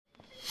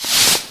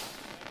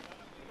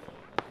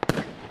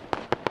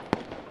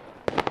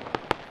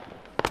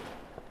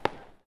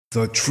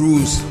The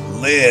truth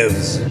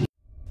lives.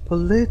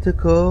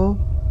 Political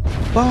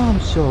Bomb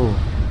Show,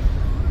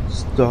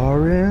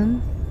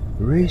 starring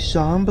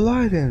Rayshawn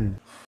Blyden.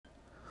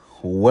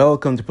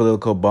 Welcome to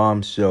Political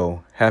Bomb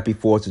Show. Happy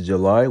 4th of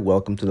July.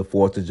 Welcome to the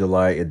 4th of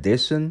July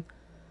edition.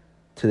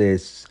 Today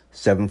is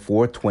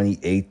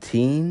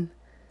 7/4/2018.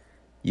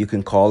 You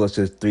can call us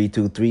at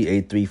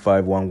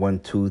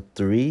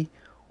 323-835-1123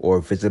 or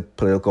visit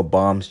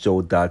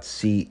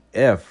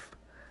politicalbombshow.cf.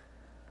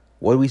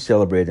 What are we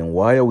celebrating?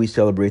 Why are we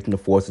celebrating the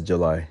 4th of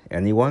July?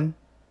 Anyone?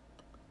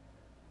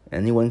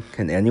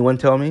 Can anyone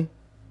tell me?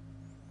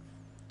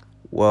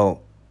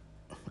 Well,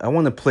 I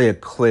want to play a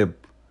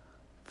clip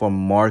from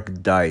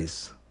Mark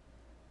Dice.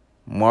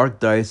 Mark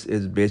Dice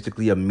is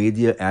basically a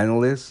media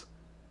analyst,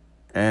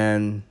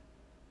 and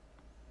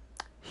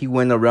he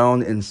went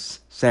around in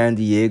San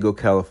Diego,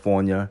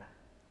 California,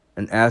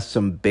 and asked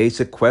some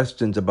basic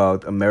questions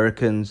about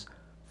Americans'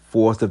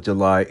 4th of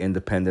July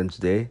Independence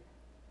Day.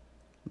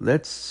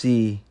 Let's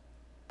see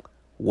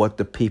what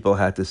the people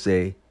had to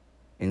say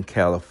in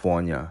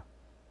California.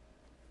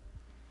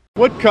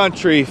 What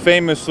country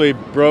famously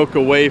broke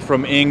away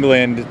from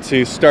England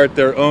to start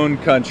their own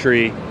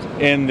country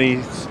in the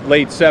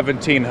late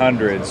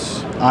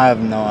 1700s? I have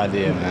no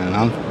idea,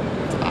 man.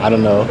 I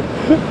don't know.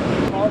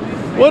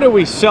 What are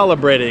we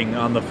celebrating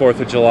on the 4th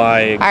of July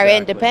exactly? Our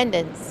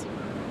independence.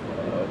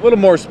 A little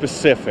more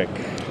specific.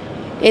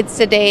 It's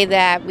the day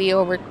that we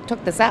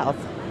overtook the South.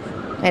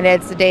 And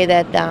it's the day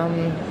that,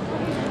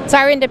 it's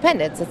our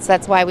independence.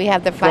 That's why we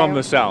have the fire. From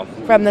the South.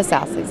 From the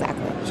South,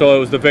 exactly. So it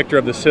was the victor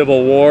of the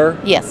Civil War?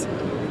 Yes.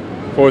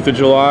 4th of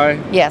July?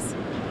 Yes.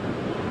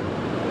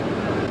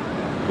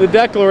 The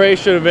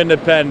Declaration of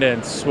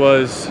Independence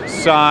was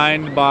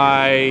signed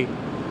by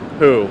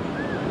who?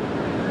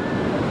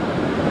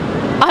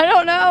 I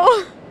don't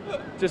know.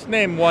 Just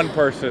name one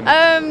person.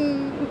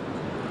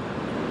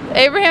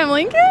 Abraham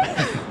Lincoln?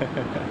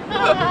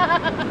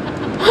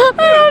 I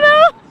don't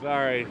know.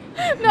 Sorry.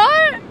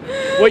 Not?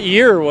 What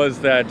year was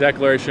that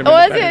Declaration of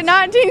Was Independence? it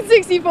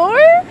 1964?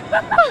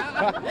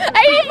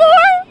 84?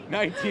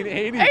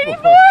 1984.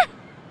 84?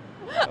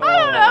 I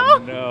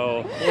don't know.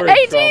 No. We're in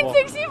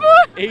 1864?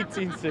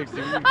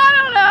 1860. I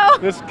don't know.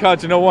 This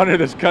country, no wonder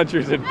this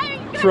country's in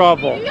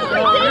trouble.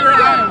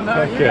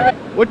 Okay.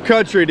 What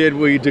country did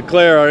we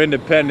declare our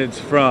independence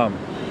from?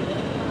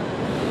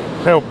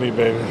 Help me,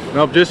 baby.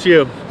 Nope, just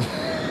you.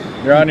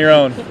 You're on your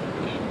own.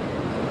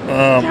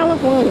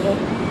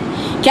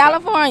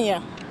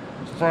 California.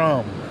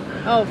 From.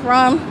 Oh,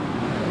 from?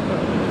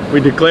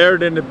 We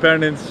declared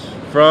independence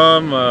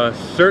from a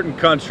certain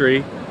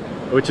country,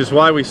 which is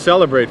why we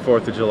celebrate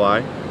 4th of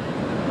July.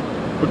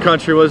 What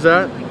country was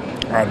that?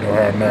 I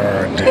have no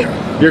idea.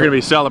 You're going to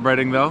be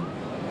celebrating, though?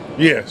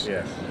 Yes.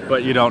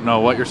 But you don't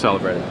know what you're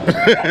celebrating.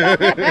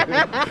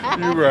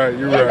 You're right.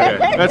 Okay.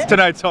 That's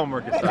tonight's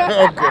homework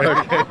assignment.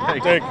 Okay.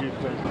 Thank you.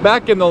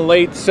 Back in the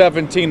late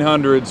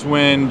 1700s,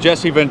 when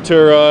Jesse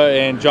Ventura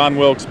and John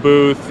Wilkes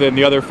Booth and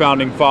the other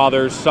founding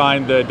fathers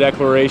signed the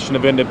Declaration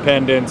of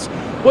Independence,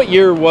 what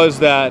year was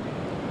that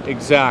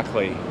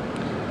exactly?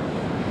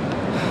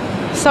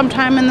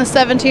 Sometime in the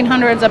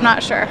 1700s, I'm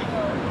not sure.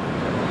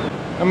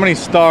 How many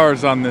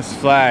stars on this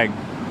flag?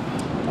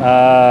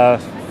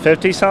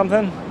 50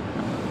 something?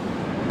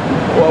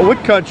 Well,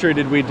 what country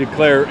did we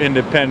declare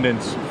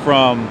independence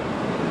from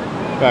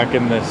back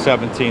in the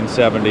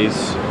 1770s?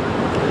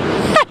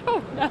 I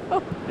don't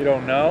know. You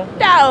don't know?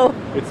 No.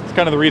 It's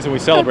kind of the reason we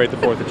celebrate the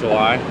 4th of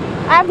July. I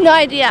have no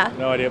idea.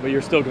 No idea, but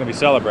you're still going to be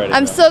celebrating.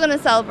 I'm though. still going to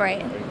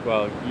celebrate.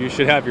 Well, you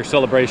should have your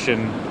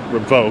celebration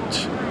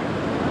revoked.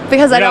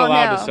 Because You're I not don't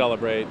allowed know. to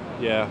celebrate.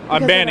 Yeah, Because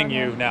I'm I banning don't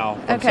you know. now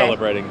from Okay.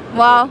 celebrating the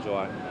Well- 4th of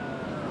July.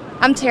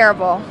 I'm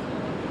terrible.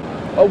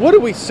 What are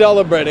we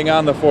celebrating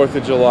on the 4th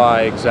of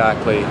July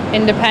exactly?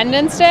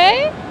 Independence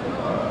Day?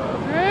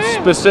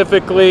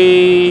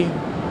 Specifically,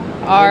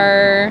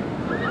 I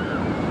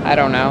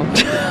don't know.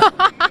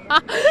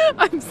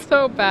 I'm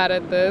so bad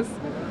at this.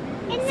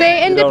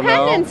 Say You don't know?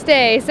 Independence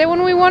Day. Say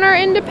when we won our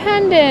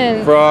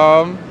independence.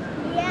 from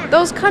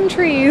Those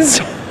countries.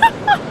 You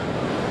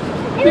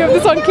have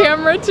this on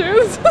camera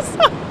too.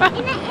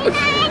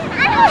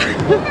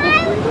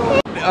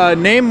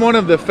 name one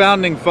of the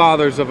founding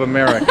fathers of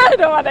America. I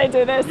don't want to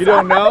do this. You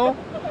don't know?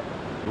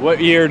 What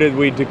year did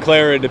we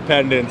declare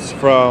independence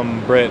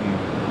from Britain?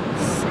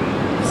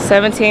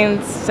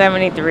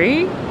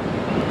 1773?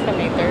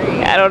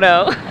 73. I don't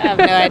know. I have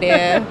no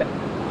idea.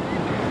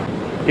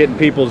 Getting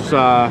people's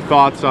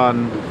thoughts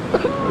on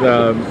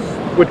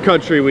what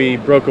country we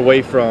broke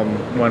away from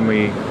when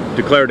we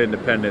declared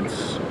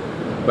independence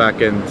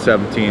back in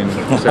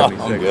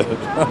 1776.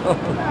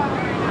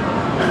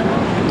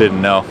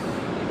 Didn't know.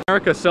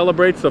 America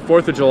celebrates the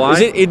 4th of July. Is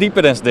it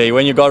Independence Day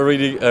when you got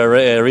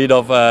rid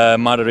of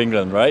Mother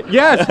England, right?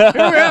 Yes, we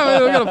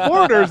got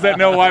foreigners that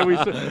know why we.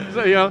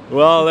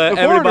 Well, the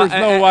foreigners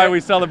know why we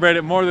celebrate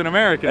it more than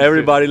Americans.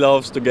 Everybody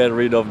loves to get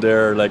rid of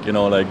their,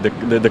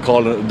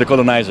 the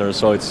colonizers.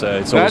 So it's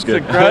always That's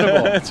good.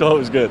 incredible. It's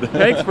always good.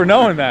 Thanks for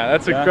knowing that.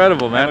 That's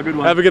incredible, man. Have a good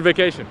one. Have a good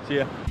vacation. See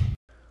ya.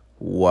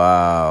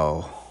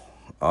 Wow.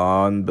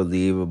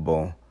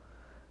 Unbelievable.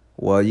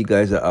 While you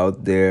guys are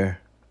out there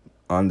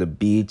on the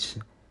beach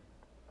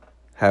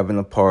having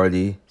a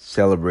party,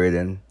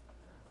 celebrating,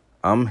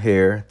 I'm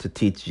here to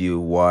teach you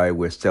why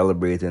we're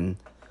celebrating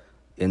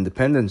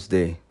Independence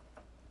Day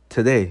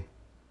today,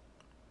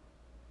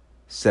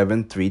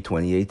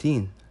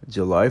 7/3/2018,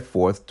 July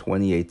 4th,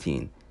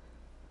 2018.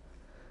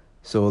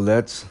 So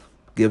let's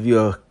give you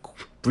a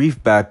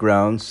brief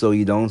background so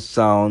you don't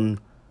sound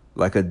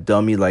like a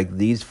dummy like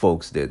these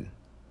folks did,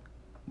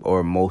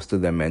 or most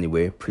of them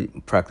anyway,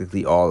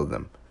 practically all of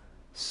them.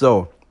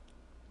 So,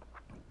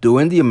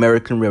 during the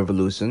American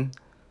Revolution,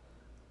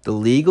 the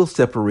legal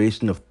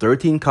separation of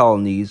 13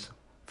 colonies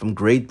from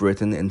Great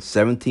Britain in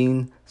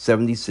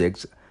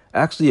 1776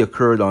 actually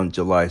occurred on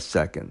July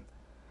 2nd,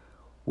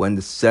 when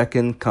the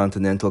Second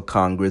Continental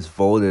Congress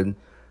voted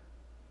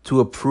to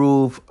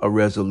approve a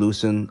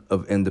resolution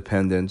of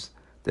independence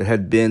that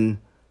had been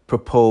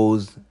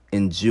proposed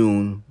in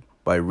June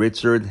by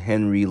Richard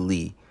Henry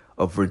Lee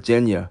of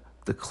Virginia,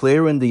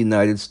 declaring the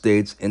United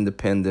States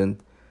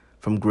independent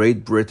from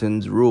Great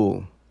Britain's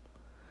rule.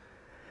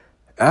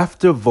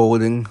 After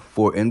voting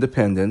for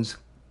independence,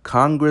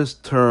 Congress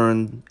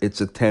turned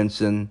its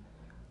attention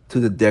to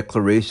the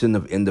Declaration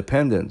of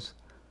Independence,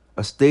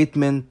 a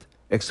statement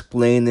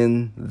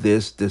explaining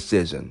this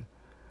decision,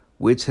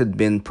 which had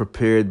been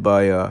prepared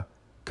by a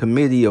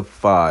committee of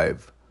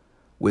 5,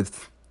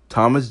 with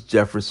Thomas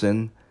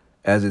Jefferson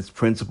as its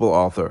principal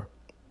author.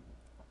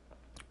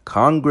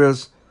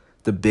 Congress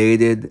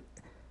debated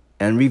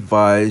and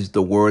revised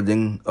the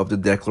wording of the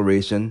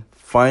Declaration,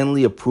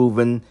 finally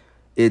approving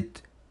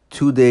it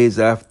 2 days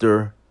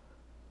after,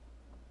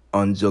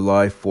 on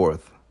July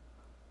 4th,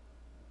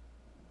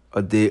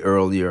 a day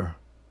earlier.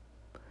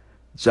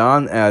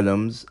 John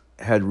Adams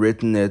had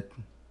written it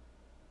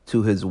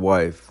to his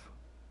wife,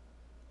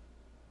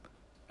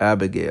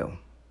 Abigail.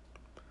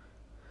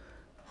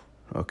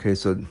 Okay,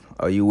 so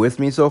are you with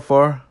me so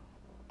far?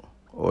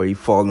 Or are you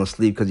falling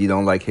asleep because you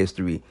don't like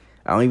history?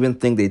 I don't even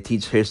think they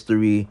teach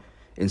history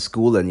in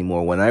school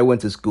anymore. When I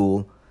went to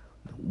school,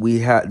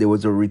 there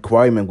was a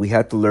requirement. We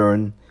had to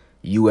learn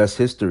U.S.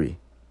 history.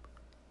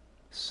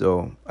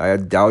 So I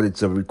doubt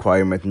it's a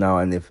requirement now.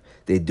 And if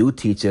they do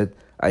teach it,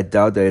 I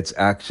doubt that it's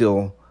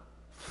actual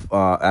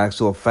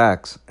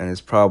facts. And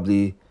it's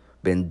probably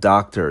been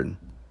doctored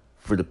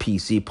for the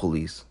PC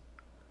police.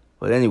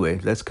 But anyway,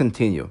 let's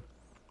continue.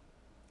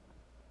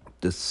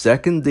 The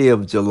second day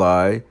of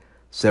July,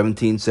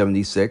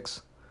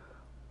 1776,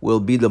 will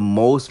be the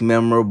most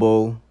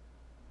memorable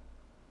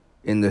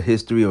in the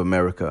history of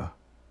America.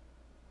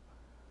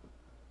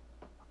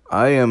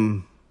 I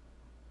am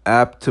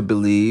apt to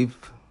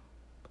believe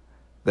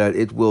that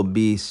it will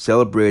be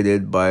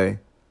celebrated by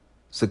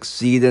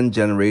succeeding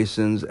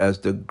generations as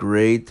the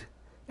great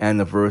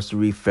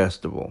anniversary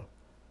festival.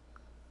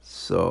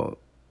 So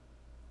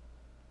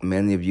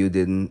many of you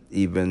didn't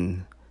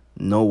even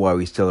know why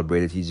we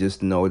celebrate it. You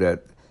just know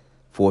that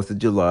 4th of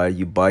July,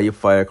 you buy your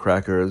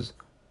firecrackers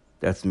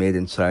that's made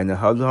in China.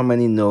 How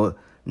many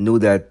knew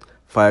that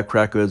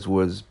firecrackers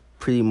was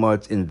pretty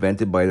much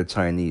invented by the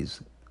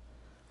Chinese?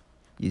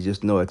 You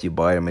just know that you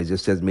buy them. It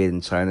just says made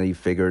in China. You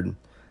figured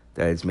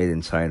that it's made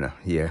in China.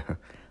 Yeah.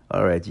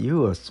 All right.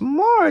 You are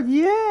smart.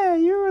 Yeah,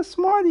 you're a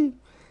smarty.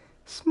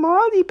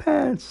 Smarty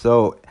pants.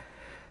 So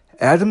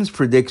Adams'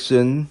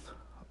 prediction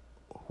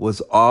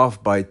was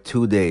off by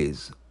 2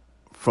 days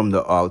from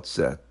the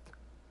outset.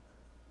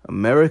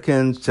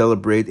 Americans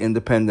celebrate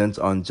independence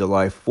on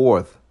July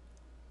 4th,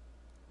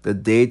 the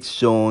date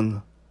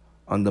shown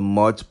on the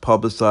much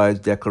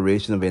publicized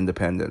Declaration of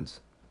Independence,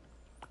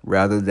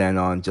 rather than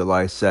on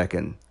July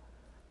 2nd,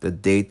 the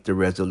date the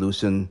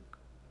Resolution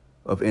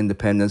of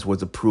Independence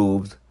was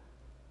approved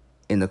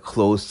in a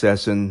closed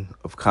session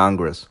of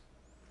Congress.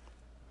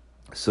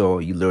 So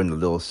you learned a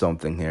little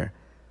something here.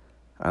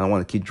 I don't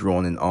want to keep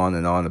droning on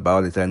and on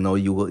about it. I know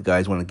you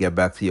guys want to get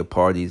back to your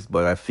parties,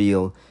 but I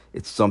feel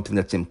it's something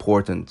that's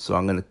important, so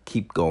I'm going to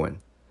keep going.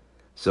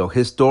 So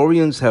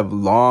historians have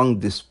long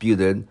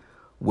disputed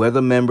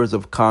whether members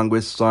of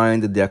Congress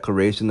signed the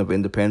Declaration of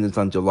Independence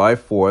on July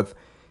 4th,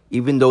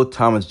 even though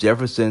Thomas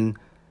Jefferson,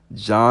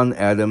 John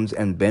Adams,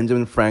 and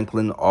Benjamin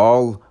Franklin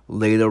all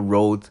later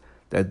wrote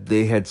that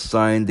they had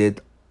signed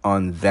it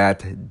on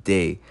that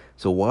day.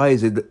 So why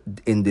is it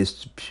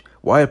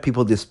why are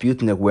people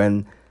disputing it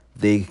when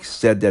they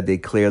said that they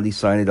clearly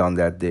signed it on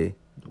that day?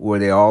 Were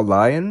they all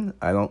lying?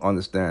 I don't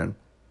understand.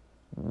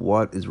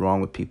 What is wrong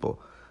with people?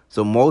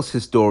 So most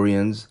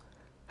historians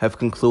have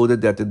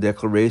concluded that the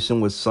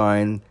Declaration was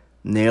signed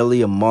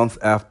nearly a month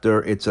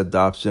after its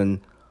adoption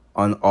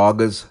on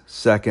August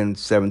 2nd,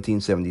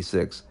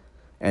 1776,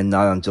 and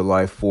not on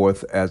July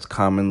 4th as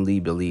commonly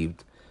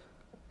believed.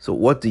 So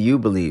what do you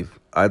believe?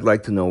 I'd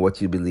like to know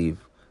what you believe.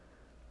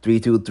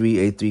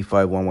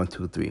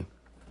 323-835-1123.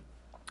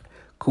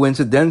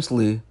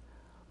 Coincidentally,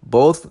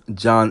 both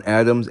John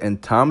Adams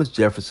and Thomas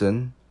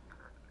Jefferson,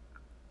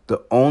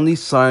 the only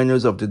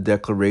signers of the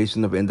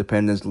Declaration of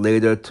Independence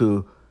later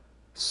to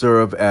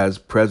serve as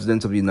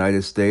presidents of the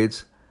United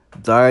States,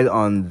 died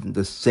on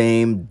the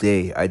same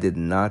day. I did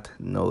not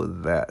know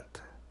that.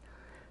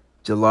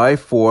 July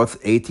 4th,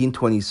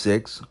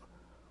 1826,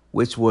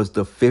 which was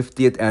the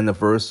 50th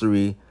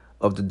anniversary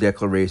of the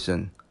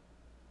Declaration.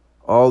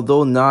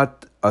 Although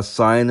not a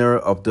signer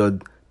of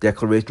the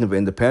Declaration of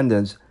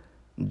Independence,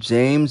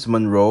 James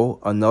Monroe,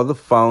 another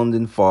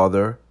founding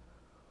father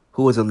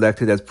who was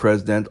elected as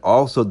president,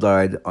 also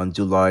died on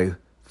July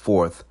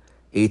 4th,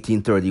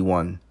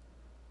 1831.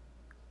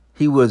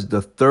 He was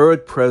the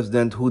third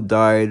president who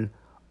died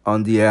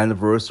on the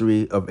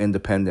anniversary of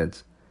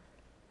independence.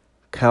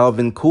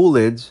 Calvin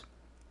Coolidge,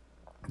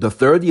 the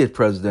 30th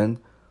president,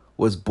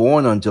 was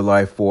born on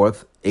July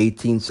 4th,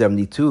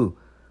 1872.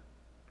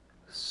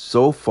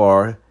 So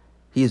far,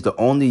 he is the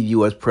only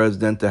U.S.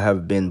 president to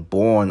have been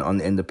born on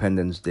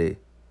Independence Day.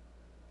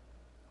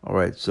 All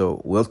right,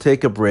 so we'll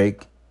take a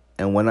break,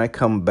 and when I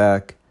come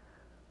back,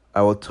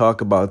 I will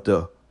talk about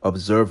the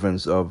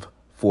observance of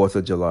 4th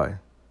of July.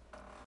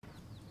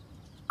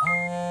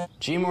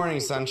 G Morning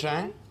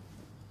Sunshine.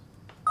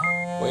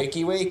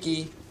 Wakey,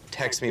 wakey.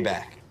 Text me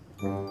back.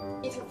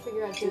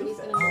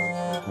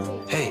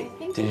 Hey,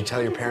 did you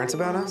tell your parents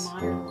about us?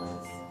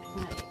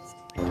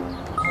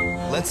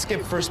 Let's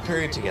skip first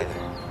period together.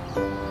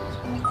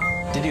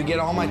 Did you get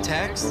all my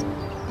texts?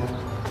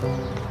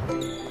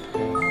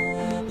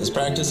 Is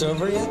practice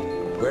over yet?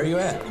 Where are you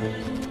at?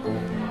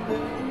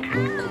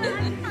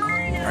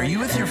 Are you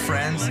with your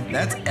friends?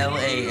 That's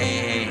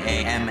L-A-A-A-A-M-M-E-E-E.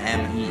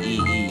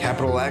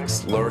 Capital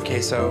X,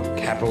 lowercase o,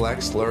 capital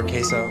X,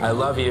 lowercase o. I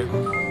love you.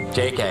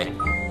 JK.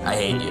 I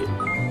hate you.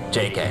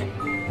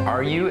 JK.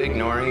 Are you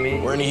ignoring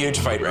me? We're in a huge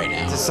fight right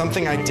now. Is this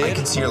something I did? I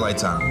can see your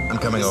lights on. I'm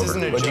coming over.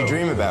 What'd you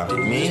dream about?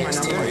 Me? I'm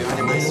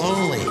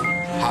lonely.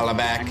 Holla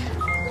back.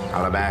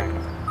 Holla back.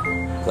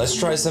 Let's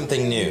try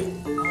something new.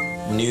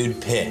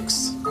 Nude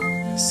pics.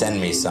 Send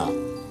me some.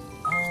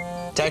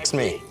 Text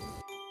me.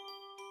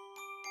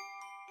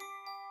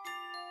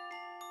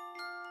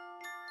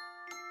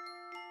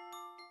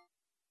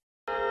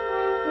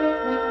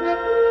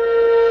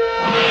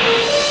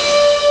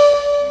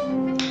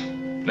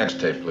 Next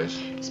tape, please.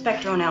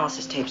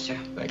 Spectroanalysis tape, sir.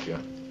 Thank you.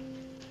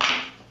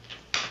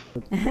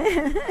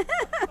 I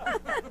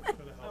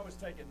was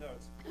taking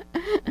notes.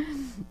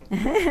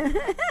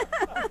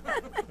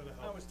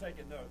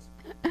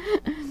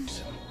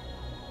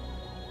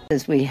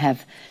 As we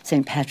have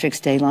St. Patrick's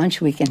Day lunch,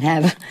 we can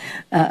have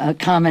a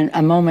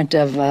moment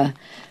of what?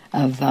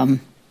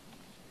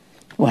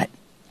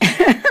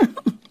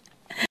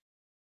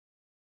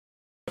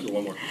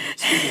 One more.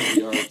 Speaking of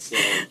the arts,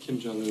 Kim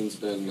Jong-un's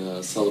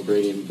been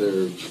celebrating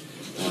their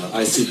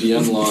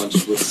ICBM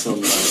launch with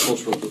some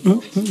cultural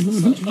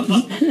performances.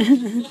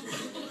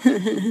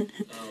 I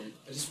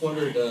just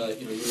wondered,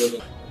 you live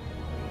in...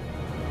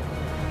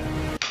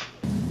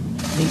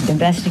 The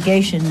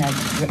investigation that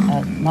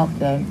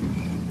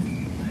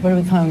what are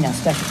we calling now?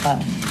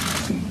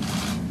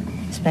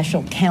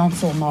 Special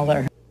Counsel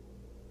Mueller.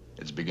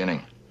 It's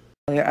beginning.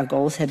 Our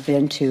goals have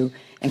been to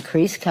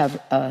increase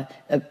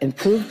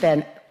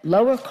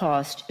lower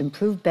cost,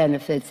 improve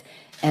benefits,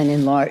 and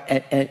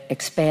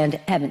expand.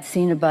 Haven't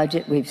seen a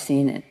budget. We've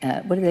seen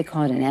what do they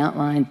call it? An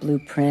outline,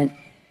 blueprint,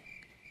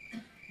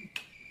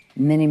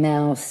 Minnie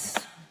Mouse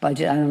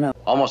budget. I don't know.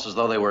 Almost as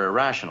though they were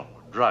irrational,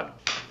 drugged.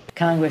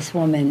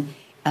 Congresswoman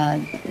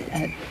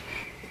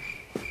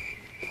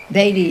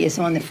Beatty is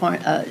on the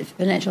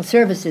Financial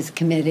Services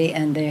Committee,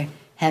 and they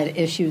had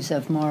issues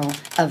of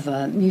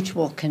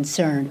mutual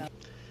concern.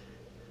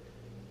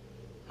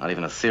 Not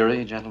even a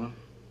theory, gentlemen?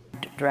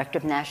 Director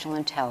of National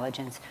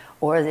Intelligence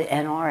or the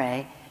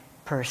NRA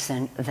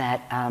person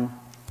that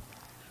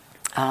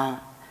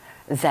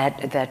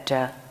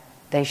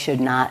they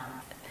should not.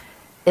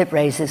 It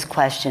raises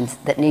questions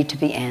that need to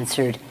be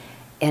answered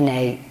in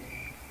a.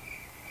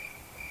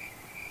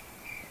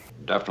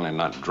 Definitely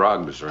not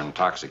drugs or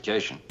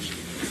intoxication.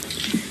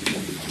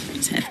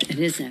 It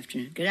is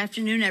afternoon. Good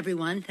afternoon,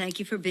 everyone. Thank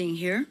you for being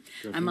here.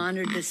 I'm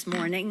honored this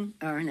morning,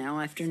 or now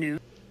afternoon.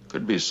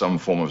 Could be some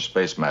form of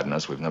space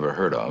madness we've never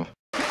heard of.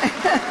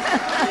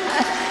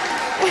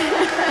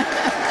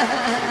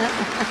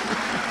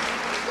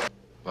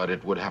 But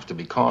it would have to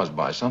be caused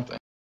by something.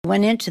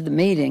 Went into the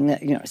meeting,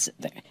 it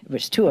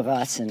was two of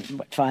us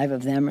and five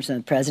of them, or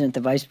something, the president,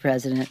 the vice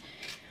president,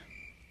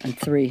 and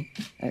four,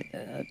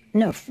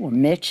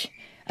 Mitch,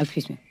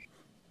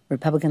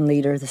 Republican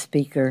leader, the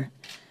speaker,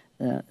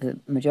 the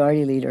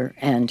majority leader,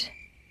 and...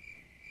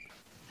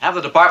 Have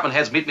the department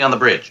heads meet me on the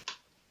bridge.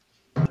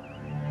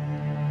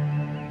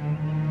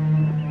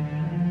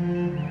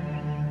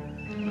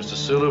 Mr.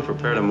 Sulu,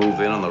 prepare to move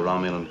in on the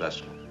Romulan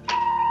vessel.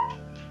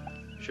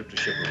 Ship to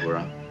ship,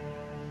 Uhura.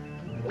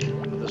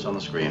 Put this on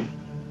the screen.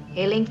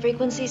 Hailing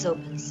frequencies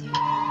open, sir.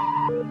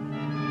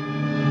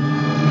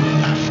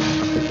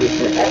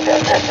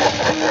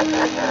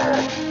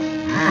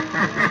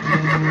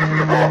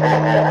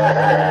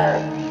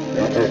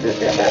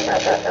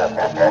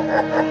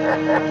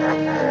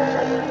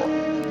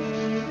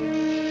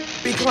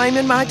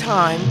 Reclaiming my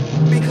time,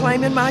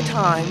 reclaiming my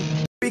time,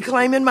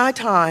 reclaiming my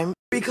time,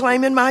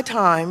 reclaiming my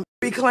time,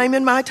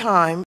 reclaiming my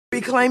time,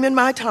 reclaiming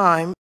my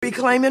time,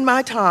 reclaiming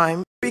my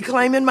time,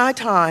 reclaiming my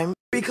time,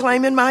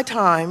 reclaiming my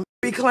time,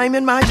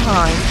 reclaiming my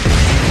time.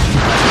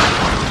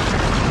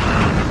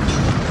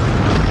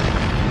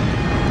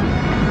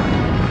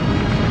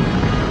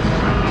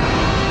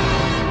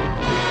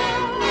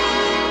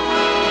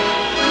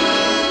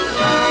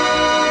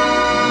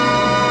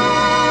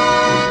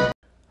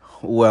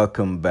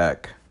 Welcome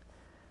back.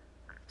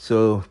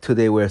 So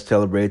today we're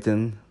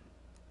celebrating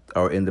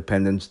our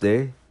Independence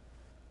Day,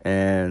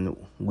 and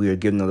we are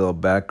giving a little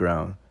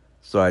background.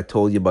 So I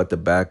told you about the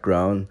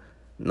background.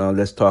 Now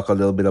let's talk a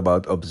little bit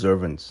about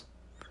observance.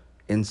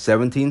 In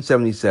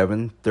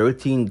 1777,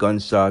 13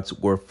 gunshots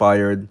were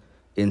fired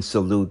in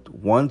salute,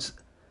 once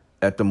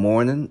at the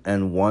morning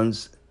and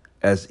once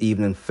as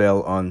evening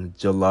fell on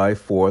July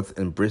 4th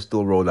in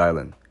Bristol, Rhode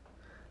Island.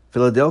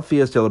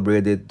 Philadelphia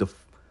celebrated the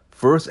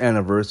first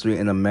anniversary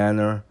in a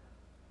manner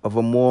of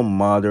a more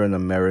modern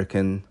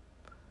American,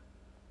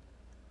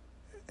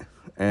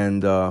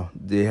 and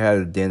they had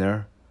a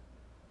dinner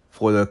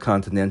for the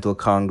Continental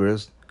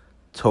Congress,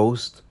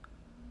 toast,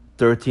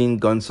 13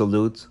 gun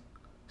salutes,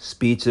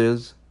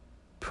 speeches,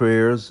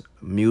 prayers,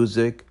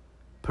 music,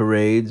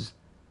 parades,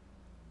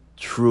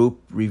 troop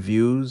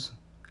reviews,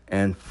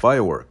 and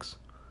fireworks.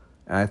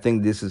 And I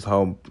think this is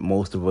how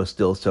most of us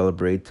still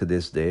celebrate to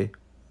this day.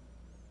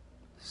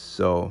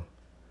 So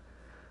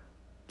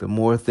the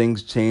more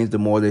things change, the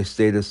more they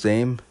stay the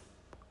same.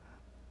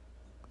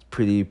 It's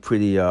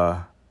pretty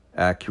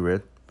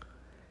accurate.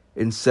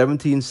 In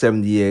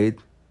 1778,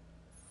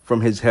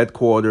 from his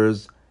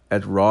headquarters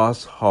at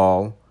Ross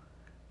Hall,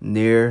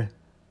 near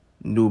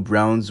New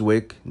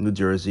Brunswick, New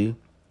Jersey,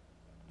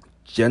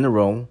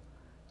 General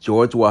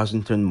George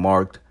Washington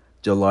marked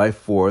July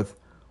 4th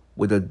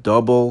with a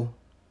double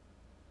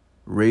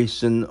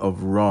ration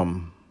of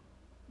rum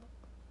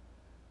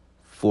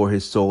for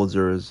his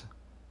soldiers.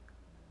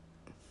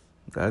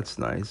 That's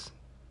nice.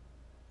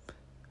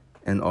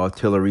 An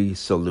artillery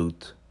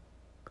salute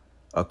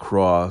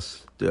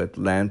across the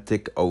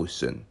Atlantic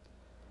Ocean.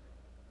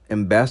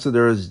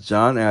 Ambassadors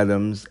John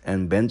Adams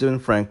and Benjamin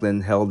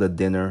Franklin held a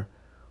dinner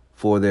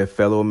for their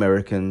fellow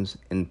Americans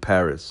in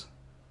Paris.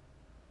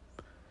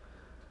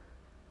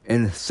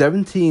 In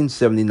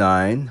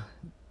 1779,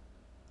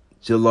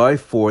 July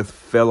 4th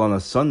fell on a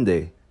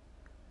Sunday.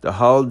 The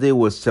holiday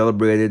was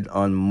celebrated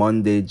on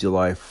Monday,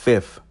 July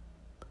 5th.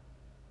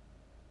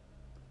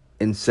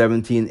 In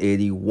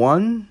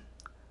 1781,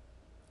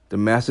 the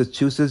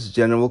Massachusetts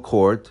General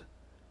Court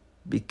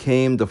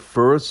became the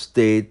first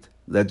state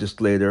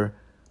legislature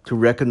to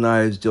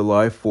recognize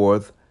July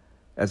 4th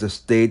as a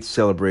state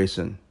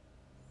celebration.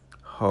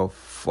 How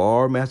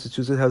far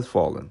Massachusetts has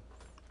fallen.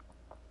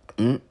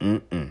 In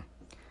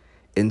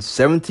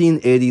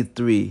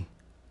 1783,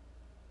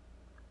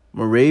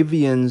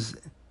 Moravians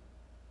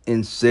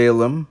in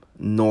Salem,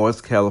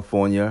 North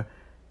California,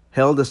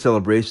 held a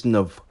celebration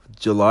of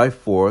July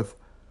 4th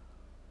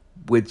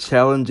with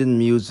challenging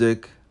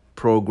music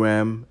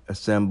program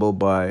assembled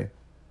by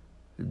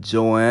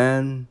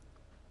Johann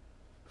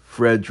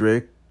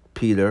Friedrich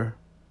Peter.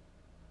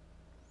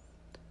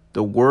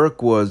 The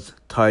work was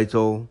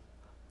titled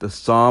The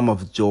Psalm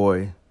of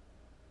Joy.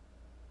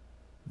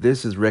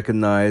 This is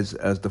recognized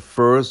as the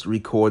first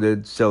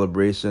recorded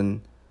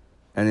celebration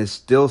and is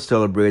still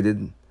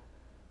celebrated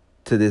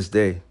to this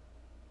day.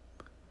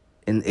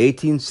 In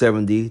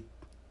 1870,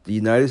 the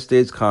United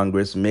States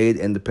Congress made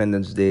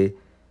Independence Day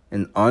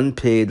an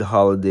unpaid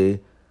holiday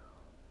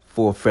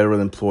for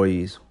federal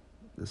employees.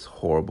 That's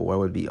horrible. Why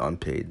would it be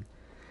unpaid?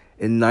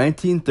 In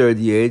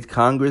 1938,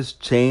 Congress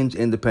changed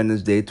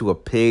Independence Day to a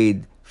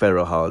paid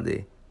federal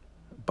holiday.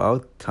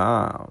 About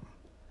time.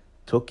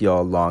 Took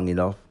y'all long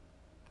enough.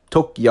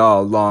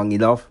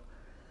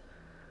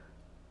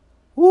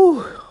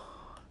 Woo.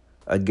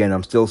 Again,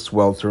 I'm still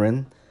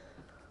sweltering.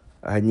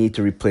 I need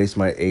to replace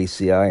my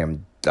AC. I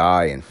am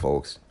dying,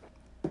 folks.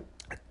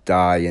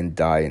 Dying.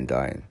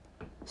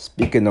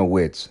 Speaking of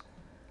which,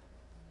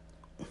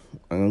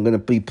 I'm going to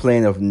be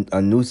playing a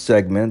new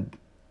segment.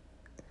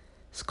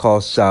 It's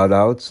called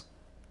Shoutouts.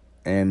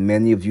 And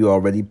many of you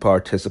already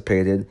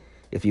participated.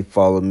 If you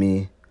follow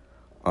me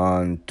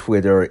on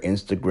Twitter or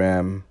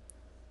Instagram,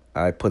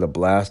 I put a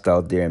blast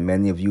out there and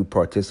many of you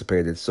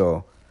participated.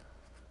 So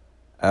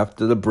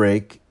after the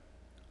break,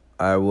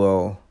 I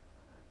will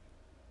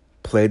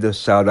play the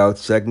shout-out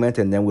segment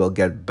and then we'll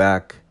get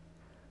back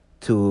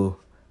to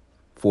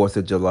 4th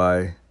of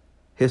July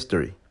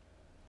history.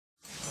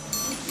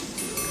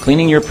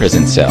 Cleaning your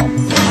prison cell,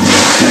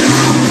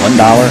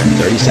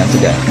 $1.30 a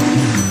day.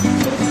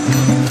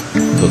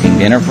 Cooking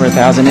dinner for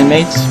 1,000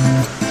 inmates,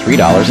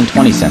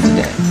 $3.20 a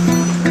day.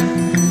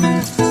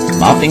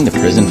 Mopping the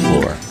prison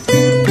floor,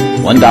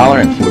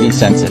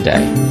 $1.40 a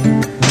day.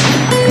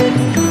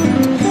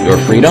 Your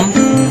freedom?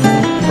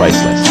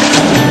 Priceless.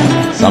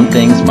 Some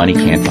things money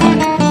can't buy.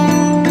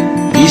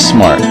 Be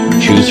smart.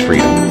 Choose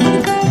freedom.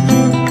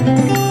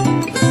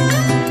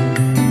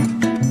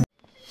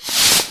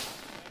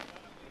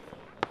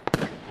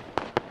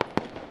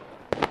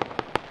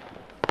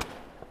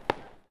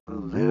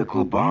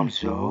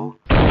 Bombshell.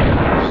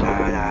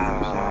 Shout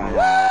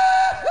out.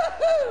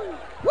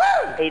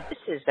 Hey, this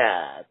is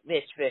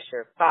Mitch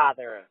Fisher,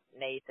 father of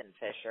Nathan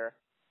Fisher.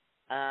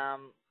 I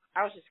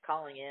was just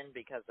calling in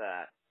because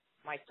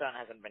my son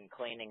hasn't been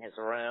cleaning his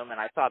room, and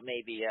I thought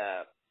maybe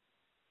if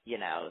you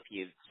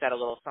said a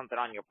little something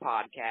on your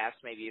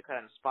podcast, maybe you could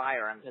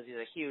inspire him because he's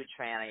a huge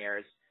fan of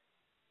yours.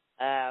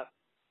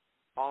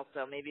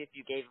 Also, maybe if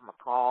you gave him a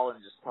call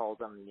and just told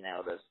him,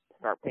 to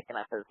start picking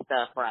up his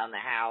stuff around the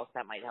house,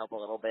 that might help a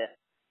little bit.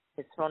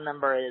 His phone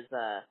number is,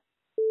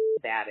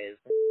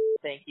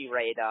 thank you,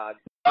 Ray Dog.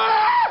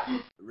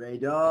 Ray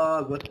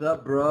Dog, what's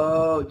up,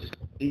 bro? Just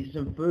eat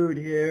some food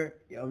here.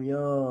 Yum,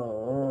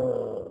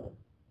 yum.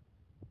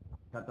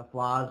 Got the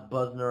flies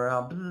buzzing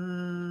around.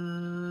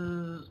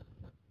 Bzzz.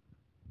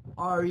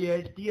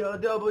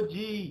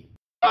 R-E-H-D-O-double-G.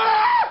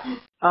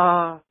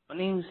 My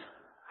name's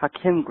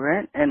Hakim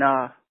Grant, and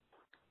I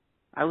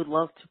would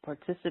love to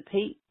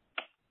participate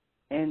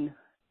and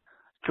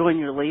join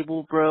your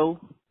label, bro.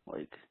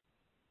 Like,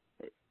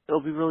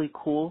 it'll be really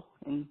cool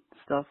and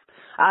stuff.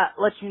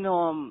 Let you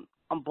know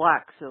I'm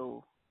black,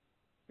 so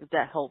if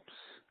that helps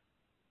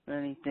or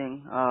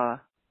anything,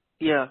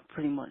 yeah,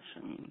 pretty much. I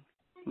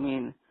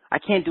mean, I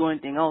can't do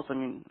anything else. I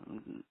mean,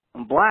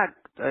 I'm black.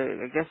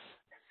 I guess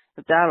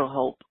if that'll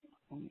help.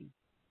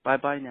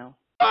 Bye now.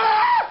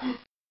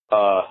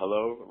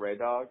 Hello, Ray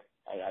Dog.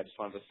 I just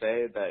wanted to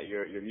say that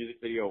your music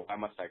video, Why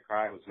Must I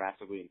Cry, was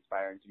massively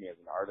inspiring to me as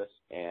an artist,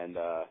 and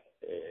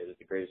it is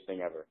the greatest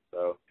thing ever.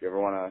 So if you ever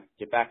want to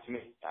get back to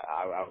me,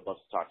 I would love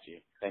to talk to you.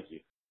 Thank you.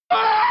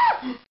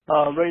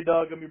 Ray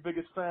Dog, I'm your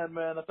biggest fan,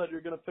 man. I thought you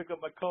were going to pick up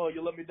my call.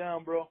 You let me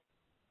down, bro.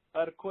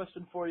 I had a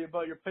question for you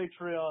about your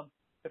Patreon.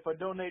 If I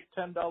donate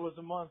 $10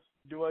 a month,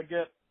 do I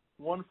get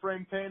one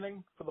frame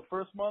painting for the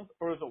first month,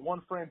 or is it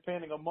one frame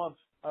painting a month?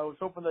 I was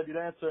hoping that you'd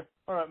answer.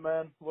 All right,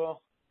 man.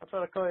 Well, I'll try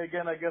to call you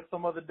again, I guess,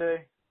 some other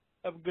day.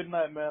 Have a good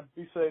night, man.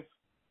 Be safe.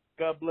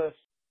 God bless.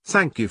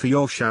 Thank you for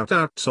your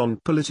shout-outs on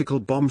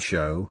Political Bomb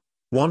Show.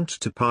 Want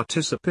to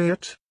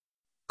participate?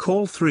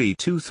 Call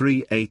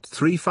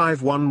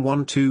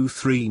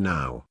 3238351123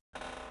 now.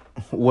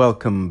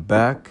 Welcome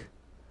back,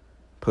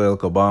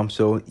 Political Bomb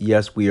Show.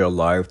 Yes, we are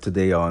live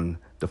today on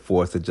the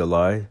 4th of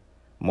July.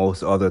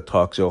 Most other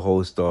talk show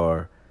hosts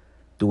are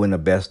doing a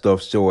best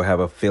of show or have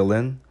a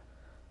fill-in.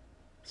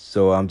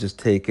 So I'm just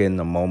taking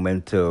a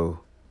moment to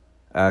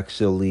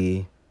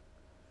actually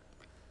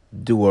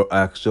do an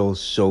actual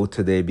show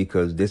today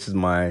because this is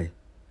my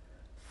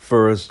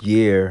first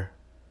year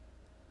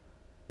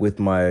with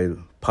my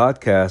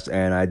podcast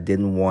and I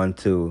didn't want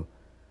to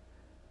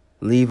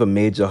leave a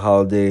major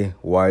holiday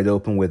wide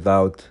open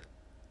without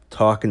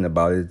talking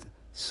about it.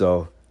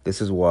 So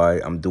this is why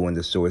I'm doing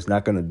this show. It's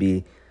not going to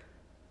be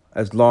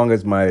as long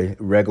as my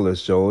regular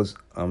shows.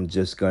 I'm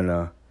just going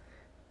to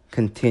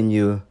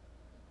continue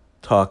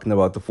talking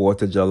about the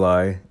 4th of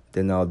July.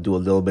 Then I'll do a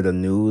little bit of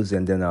news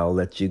and then I'll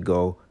let you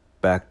go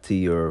back to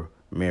your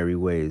merry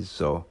ways.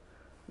 So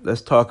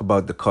let's talk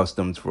about the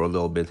customs for a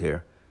little bit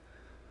here.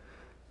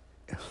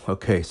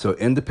 Okay, so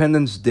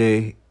Independence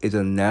Day is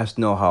a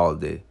national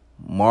holiday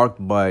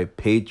marked by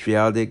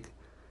patriotic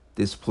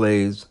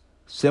displays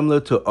similar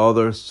to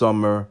other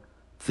summer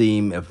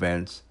theme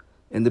events.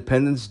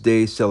 Independence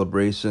Day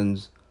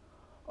celebrations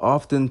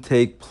often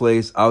take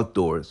place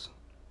outdoors.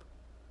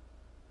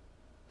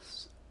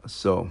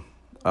 So,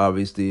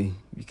 obviously,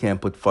 you can't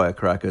put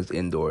firecrackers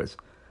indoors,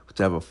 which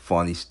I have a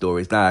funny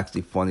story. It's not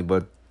actually funny,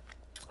 but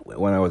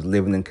when I was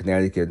living in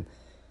Connecticut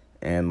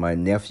and my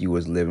nephew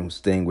was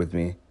staying with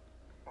me,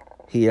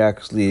 he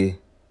actually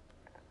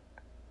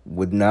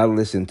would not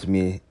listen to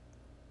me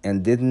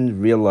and didn't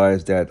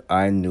realize that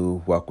I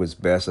knew what was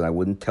best and I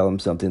wouldn't tell him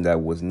something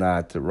that was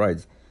not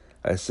right.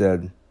 I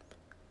said,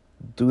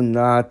 do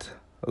not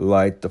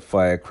light the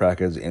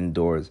firecrackers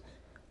indoors.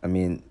 I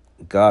mean,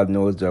 God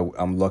knows that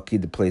I'm lucky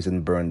the place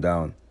didn't burn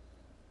down.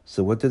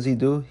 So what does he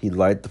do? He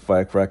light the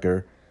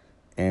firecracker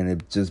and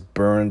it just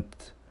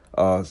burnt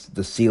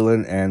the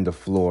ceiling and the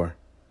floor.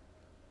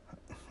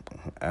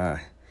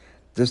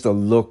 Just a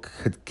look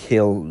could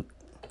kill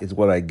is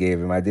what I gave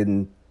him. I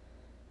didn't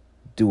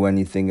do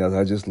anything else.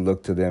 I just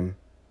looked at him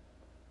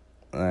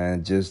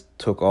and just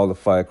took all the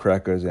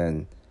firecrackers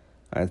and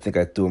I think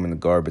I threw them in the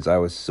garbage. I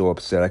was so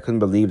upset. I couldn't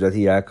believe that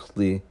he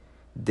actually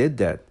did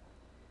that.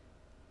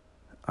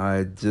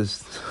 I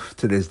just,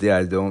 to this day,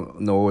 I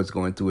don't know what's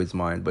going through his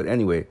mind. But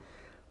anyway,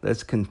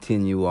 let's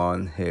continue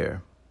on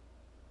here.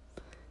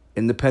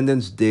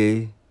 Independence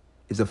Day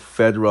is a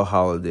federal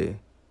holiday.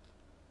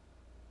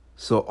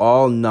 So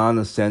all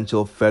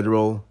non-essential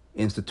federal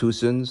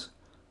institutions,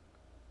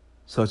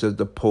 such as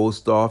the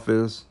post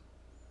office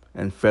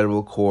and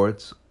federal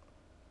courts,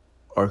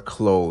 are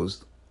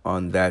closed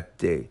on that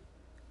day.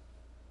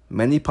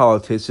 Many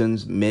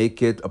politicians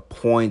make it a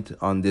point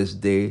on this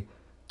day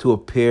to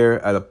appear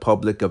at a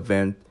public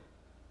event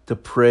to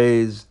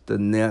praise the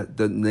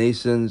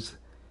nation's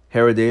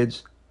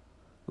heritage,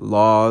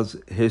 laws,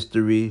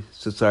 history,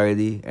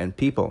 society, and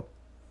people.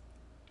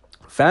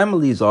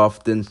 Families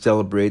often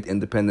celebrate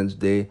Independence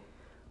Day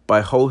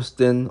by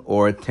hosting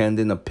or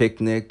attending a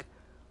picnic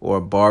or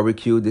a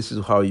barbecue. This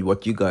is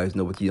what you guys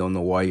know, but you don't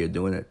know why you're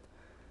doing it.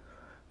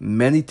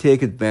 Many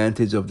take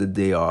advantage of the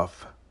day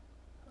off.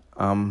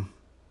 I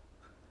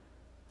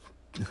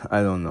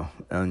don't know.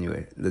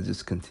 Anyway, let's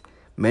just continue.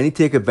 Many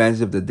take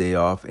advantage of the day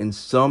off. In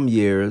some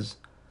years,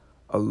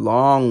 a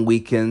long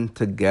weekend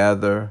to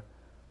gather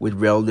with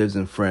relatives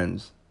and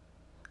friends.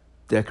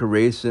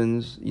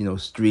 Decorations,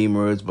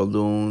 streamers,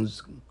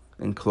 balloons,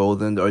 and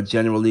clothing are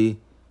generally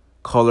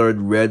colored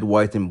red,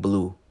 white, and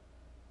blue.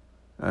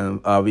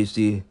 And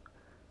obviously,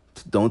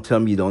 don't tell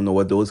me you don't know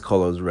what those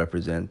colors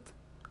represent.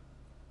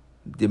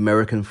 The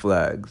American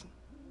flags.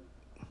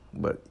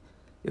 But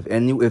if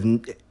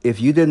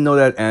you didn't know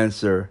that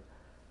answer,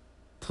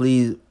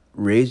 please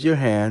raise your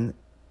hand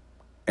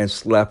and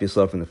slap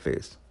yourself in the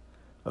face.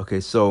 Okay,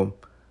 so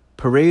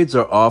parades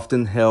are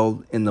often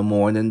held in the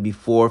morning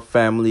before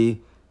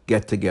family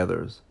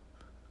get-togethers,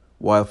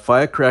 while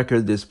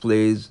firecracker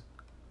displays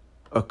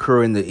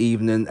occur in the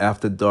evening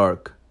after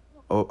dark.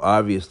 Oh,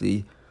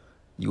 obviously,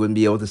 you wouldn't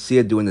be able to see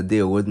it during the day.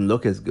 It wouldn't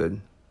look as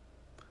good.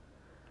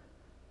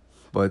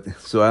 But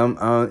so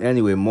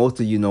anyway, most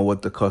of you know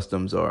what the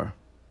customs are.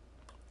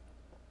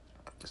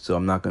 So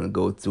I'm not going to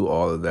go through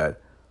all of that.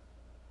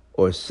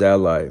 Or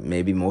shall I?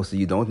 Maybe most of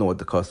you don't know what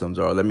the customs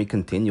are. Let me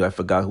continue. I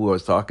forgot who I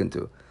was talking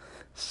to.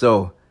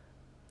 So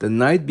the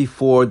night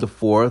before the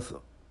 4th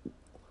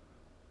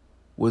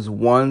was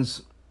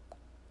once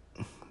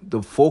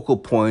the focal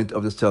point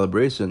of the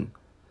celebration.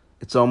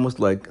 It's almost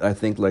like, I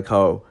think, like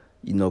how,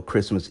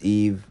 Christmas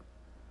Eve,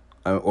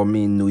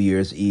 New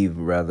Year's Eve,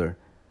 rather,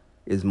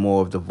 is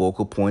more of the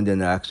focal point than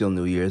the actual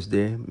New Year's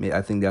Day.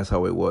 I think that's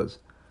how it was.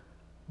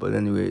 But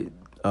anyway,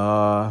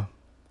 yeah,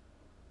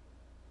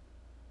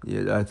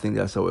 I think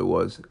that's how it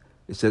was.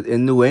 It said,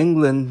 in New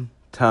England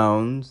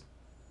towns,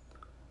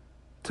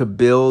 to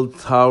build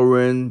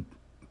towering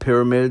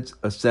pyramids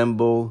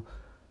assembled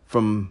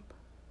from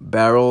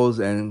barrels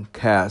and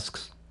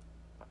casks.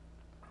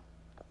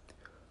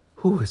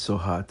 Whew, it's so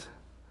hot.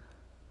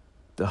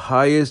 The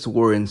highest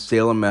were in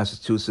Salem,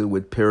 Massachusetts,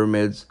 with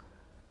pyramids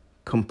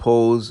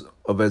composed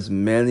of as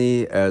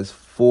many as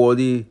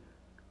 40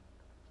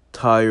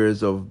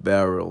 tiers of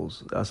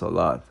barrels. That's a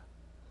lot.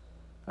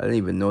 I didn't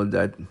even know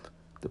that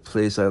the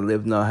place I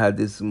live now had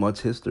this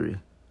much history.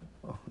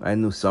 I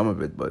knew some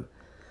of it, but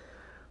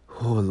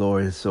oh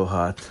Lord, it's so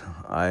hot.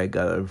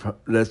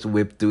 Let's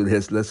whip through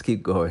this. Let's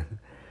keep going.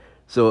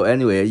 So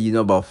anyway, you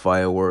know about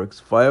fireworks.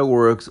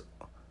 Fireworks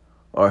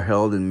are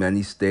held in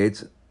many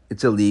states.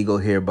 It's illegal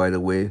here, by the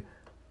way,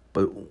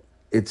 but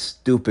it's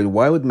stupid.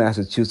 Why would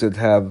Massachusetts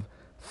have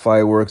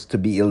fireworks to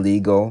be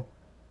illegal?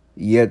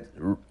 Yet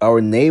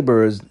our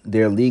neighbors,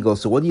 they're legal.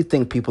 So what do you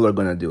think people are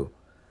gonna do?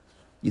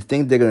 You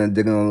think they're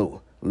gonna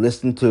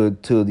listen to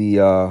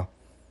the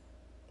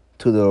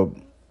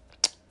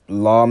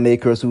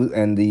lawmakers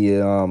and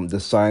the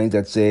signs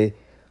that say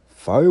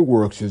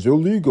fireworks is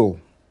illegal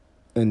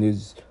and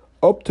is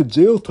up to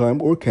jail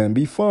time or can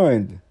be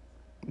fined?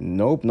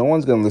 Nope, no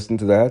one's gonna listen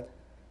to that.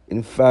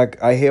 In fact,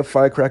 I hear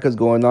firecrackers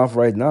going off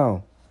right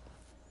now,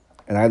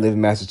 and I live in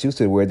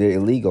Massachusetts where they're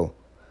illegal.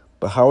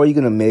 But how are you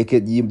gonna make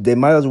it? They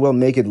might as well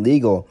make it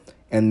legal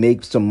and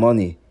make some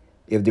money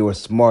if they were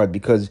smart,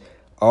 because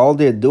all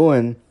they're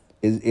doing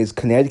is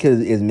Connecticut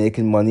is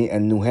making money,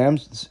 and New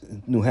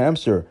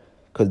Hampshire,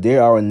 because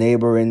they're our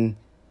neighboring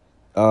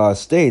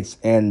states,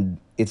 and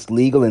it's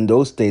legal in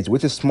those states,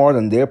 which is smart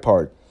on their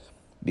part,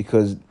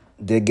 because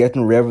they're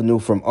getting revenue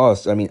from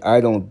us. I mean,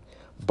 I don't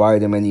buy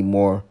them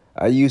anymore.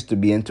 I used to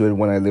be into it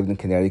when I lived in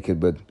Connecticut,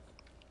 but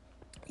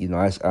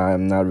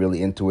I'm not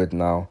really into it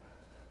now.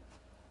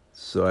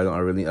 So I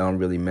don't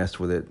really mess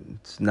with it.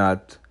 It's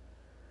not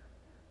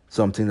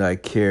something that I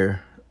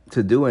care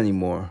to do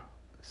anymore.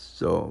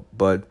 So,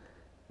 but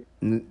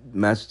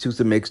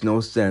Massachusetts makes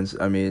no sense.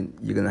 I mean,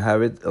 you're gonna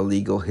have it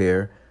illegal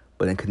here,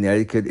 but in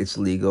Connecticut it's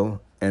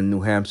legal, and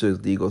New Hampshire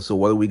is legal. So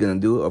what are we gonna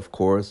do? Of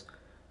course,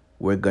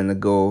 we're gonna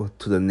go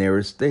to the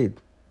nearest state.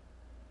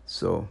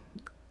 So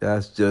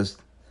that's just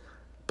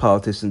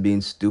politicians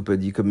being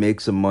stupid. You could make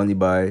some money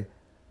by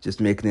just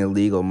making it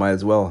illegal. Might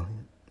as well.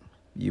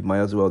 You might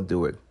as well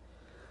do it.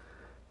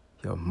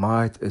 You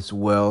might as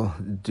well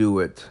do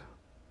it.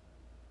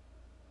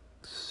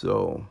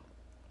 So,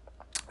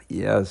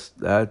 yes,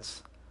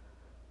 that's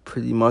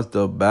pretty much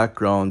the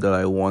background that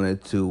I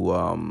wanted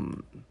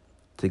to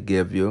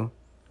give you.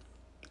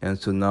 And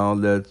so now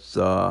let's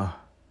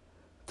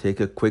take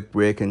a quick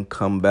break and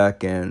come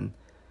back and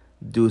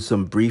do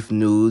some brief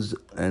news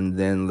and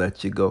then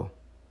let you go.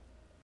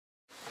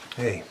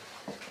 Hey,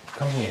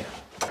 come here.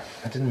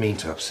 I didn't mean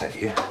to upset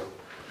you.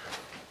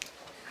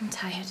 I'm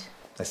tired.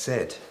 I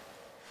said,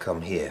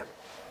 come here.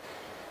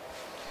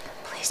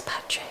 Please,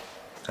 Patrick.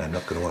 I'm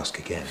not going to ask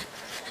again.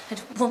 I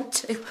don't want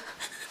to.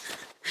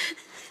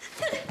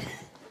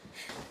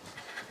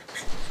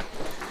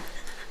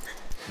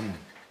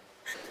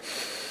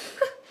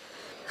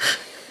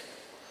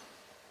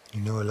 You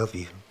know I love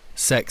you.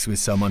 Sex with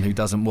someone who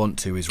doesn't want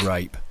to is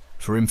rape.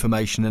 For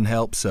information and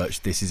help,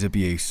 search This Is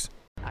Abuse.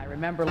 I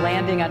remember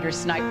landing under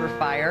sniper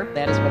fire.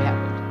 That is what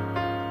happened.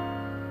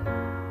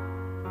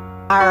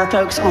 Our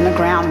folks on the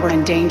ground were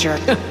in danger.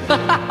 I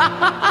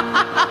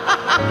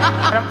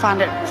don't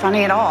find it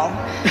funny at all.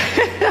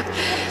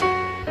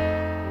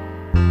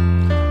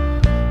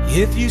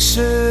 If you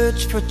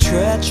search for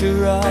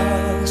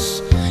treacherous,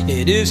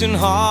 it isn't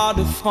hard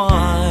to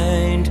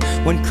find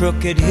when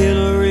crooked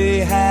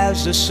Hillary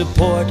has the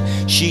support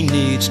she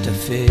needs to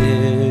fill.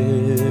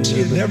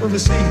 She had never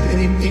received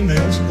any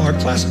emails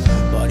marked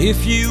classified. But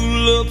if you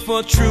look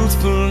for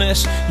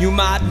truthfulness, you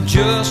might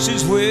just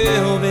as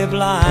well be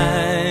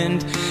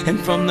blind. And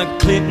from the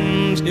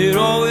Clintons, it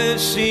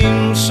always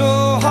seems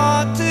so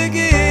hard to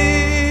give.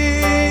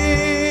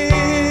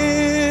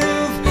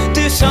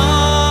 Dishonesty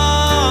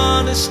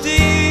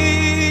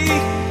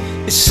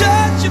is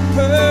such a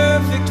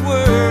perfect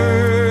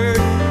word,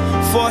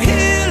 for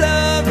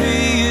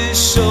Hillary is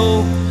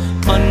so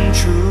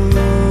untrue.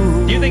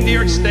 Do you think New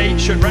York State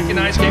should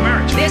recognize gay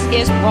marriage? This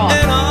is wrong.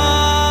 And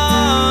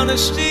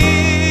honesty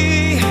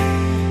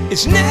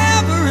is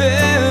never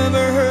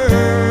ever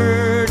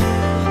heard,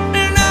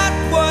 not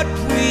what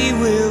we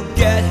will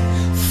get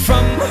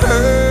from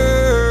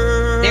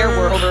her. There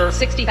were over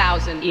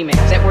 60,000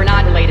 emails that were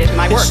not related to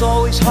my work. It's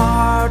always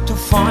hard to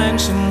find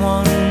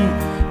someone,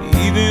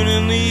 even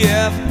in the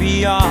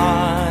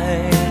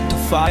FBI, to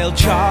file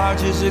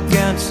charges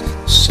against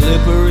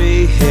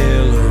slippery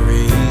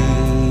Hillary.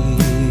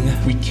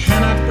 We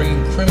cannot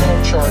bring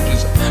criminal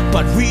charges.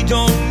 But we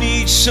don't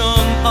need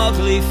some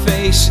ugly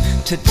face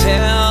to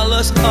tell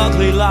us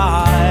ugly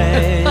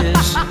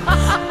lies.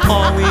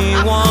 All we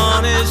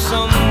want is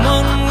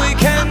someone we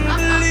can believe.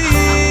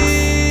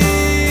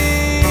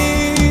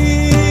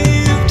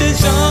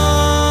 Dishonesty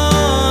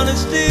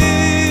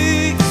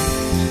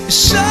is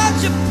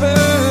such a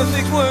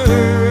perfect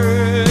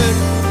word.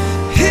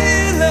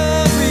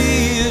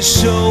 Hillary is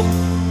so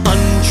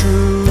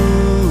untrue.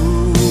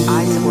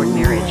 I support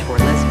marriage for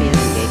lesbian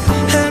and gay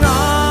couples. And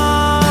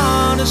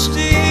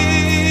honesty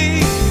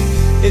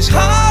is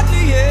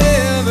hardly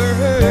ever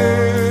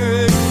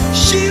heard.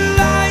 She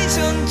lies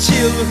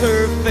until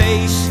her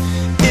face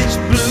is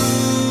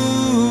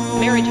blue.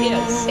 Marriage is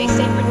a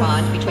sacred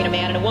bond between a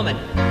man and a woman.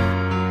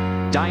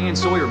 Diane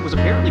Sawyer was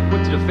apparently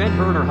put to defend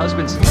her and her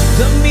husband's.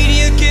 The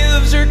media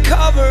gives her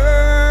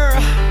cover,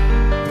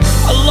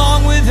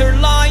 along with her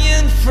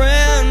lying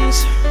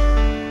friends.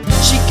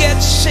 She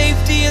gets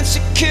safety and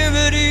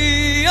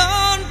security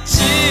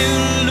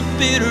until the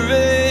bitter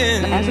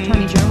end. As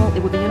Attorney General,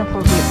 it would be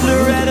inappropriate for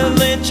Loretta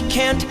Lynch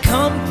can't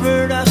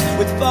comfort us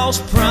with false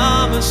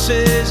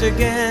promises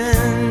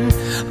again.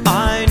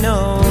 I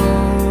know.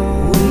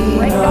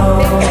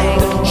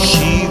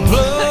 She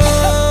blows.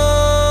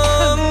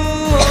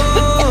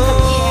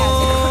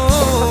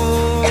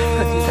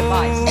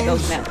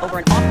 Those men over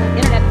an awful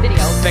internet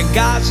video.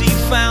 Benghazi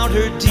found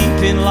her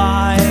deep in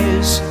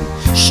lies.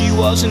 She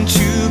wasn't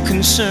too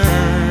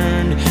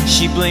concerned.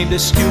 She blamed a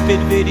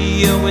stupid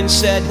video and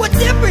said, "What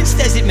difference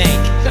does it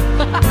make?"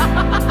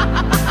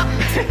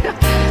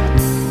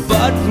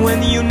 But when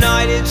the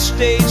United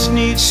States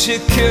needs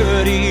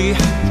security,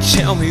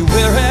 tell me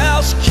where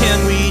else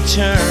can we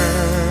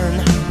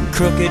turn?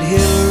 Crooked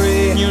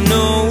Hillary, you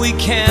know we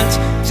can't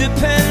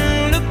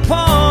depend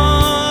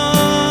upon.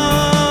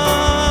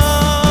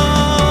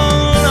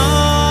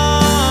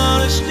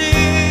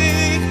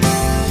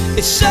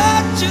 It's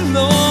such a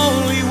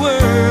lonely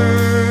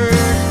word.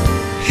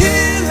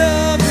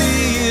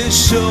 Hillary is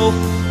so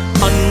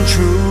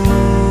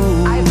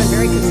untrue. I have been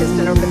very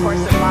consistent over the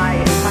course of my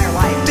entire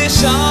life.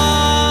 Dishonesty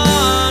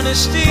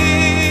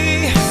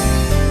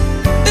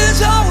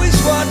is always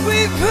what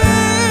we've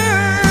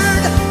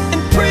heard,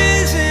 and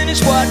prison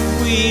is what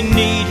we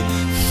need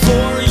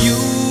for you.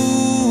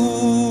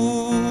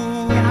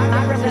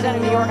 I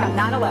represented New York on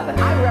 9/11.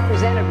 I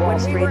represented Wall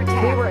Street.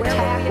 We were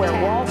attacked where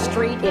Wall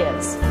Street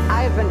is.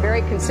 I have been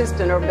very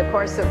consistent over the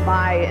course of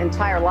my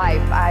entire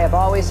life. I have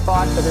always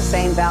fought for the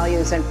same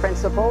values and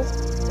principles.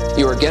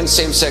 You were against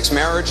same-sex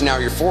marriage, now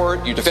you're for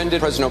it. You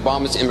defended President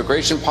Obama's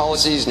immigration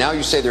policies, now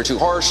you say they're too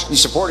harsh. You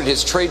supported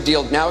his trade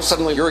deal, now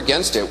suddenly you're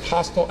against it.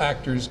 Hostile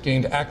actors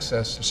gained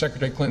access to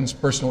Secretary Clinton's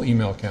personal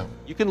email account.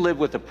 You can live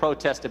with a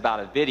protest about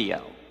a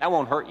video. That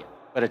won't hurt you.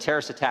 But a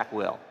terrorist attack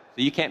will.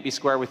 So you can't be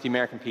square with the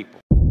American people.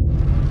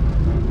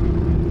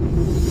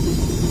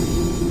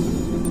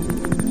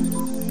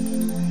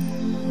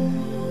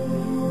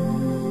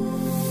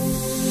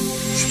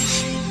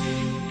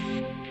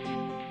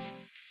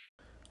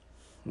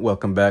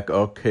 Welcome back.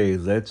 Okay,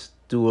 let's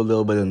do a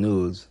little bit of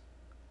news.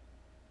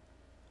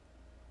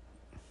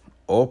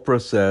 Oprah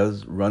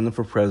says running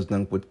for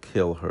president would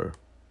kill her.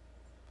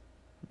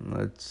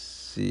 Let's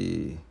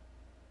see.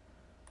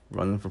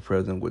 Running for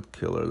president would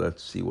kill her.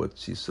 Let's see what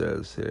she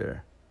says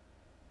here.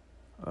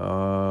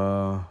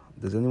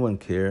 Does anyone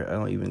care? I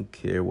don't even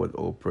care what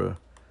Oprah.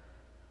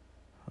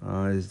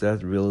 Is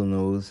that real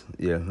news?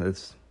 Yeah,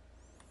 that's.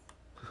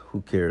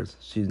 Who cares?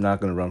 She's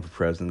not going to run for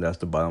president. That's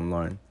the bottom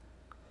line.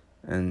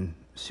 And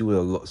she would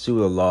have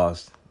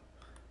lost.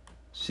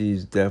 She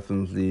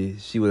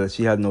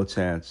had no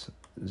chance.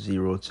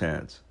 Zero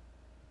chance.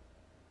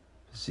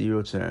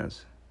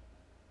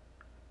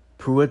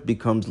 Pruitt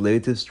becomes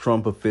latest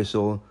Trump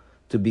official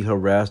to be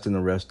harassed in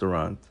a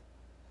restaurant.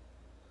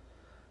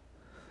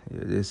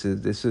 Yeah, this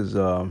is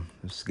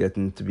it's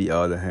getting to be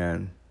out of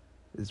hand.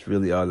 It's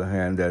really out of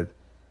hand that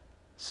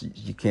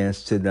you can't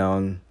sit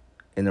down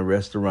in a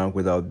restaurant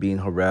without being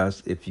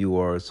harassed if you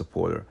are a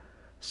supporter.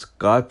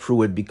 Scott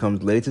Pruitt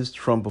becomes latest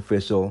Trump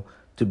official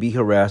to be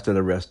harassed at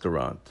a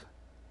restaurant.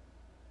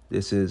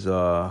 This is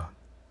a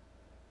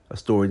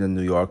story in the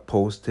New York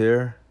Post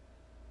here.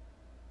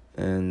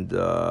 And,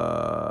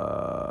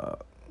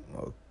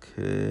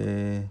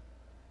 okay.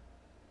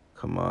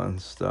 Come on,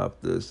 stop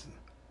this.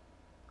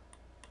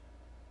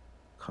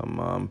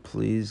 Come on,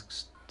 please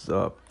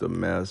stop the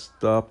mess.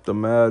 Stop the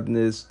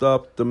madness.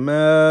 Stop the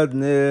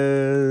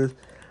madness.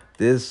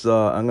 This,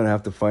 I'm going to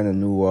have to find a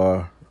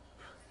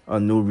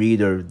new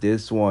reader.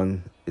 This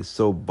one is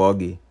so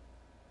buggy.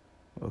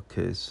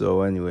 Okay,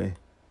 so anyway.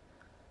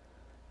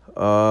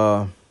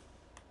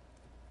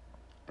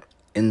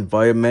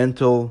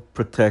 Environmental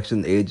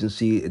Protection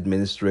Agency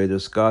Administrator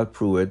Scott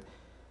Pruitt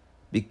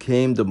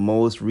became the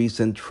most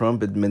recent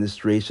Trump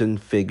administration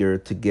figure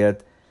to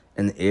get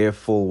an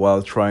earful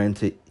while trying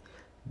to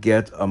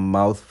get a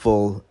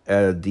mouthful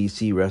at a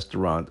D.C.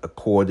 restaurant,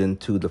 according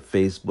to the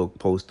Facebook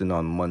posting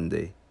on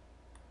Monday.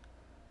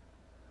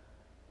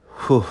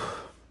 Whew.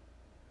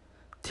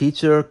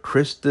 Teacher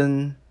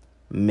Kristen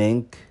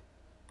Mink,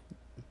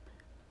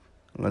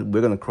 we're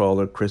going to call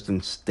her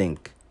Kristen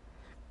Stink.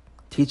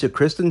 Teacher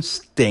Kristen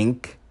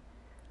Stink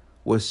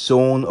was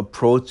shown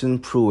approaching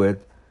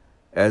Pruitt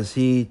as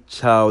he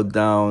chowed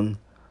down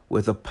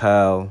with a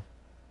pal.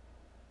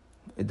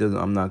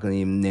 I'm not going to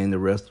even name the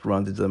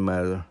restaurant. It doesn't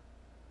matter.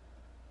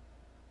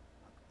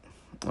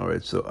 All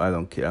right, so I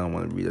don't care. I don't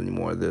want to read any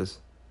more of this.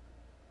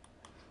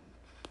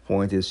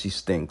 Point is, she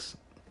stinks.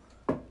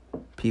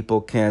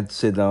 People can't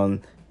sit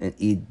down and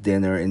eat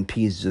dinner in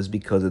peace just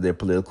because of their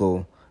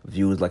political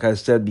views. Like I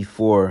said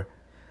before,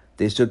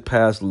 they should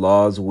pass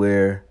laws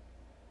where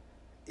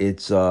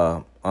it's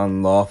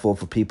unlawful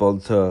for people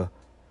to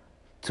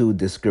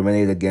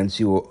discriminate against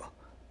you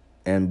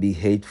and be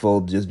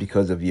hateful just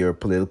because of your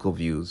political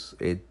views.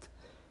 It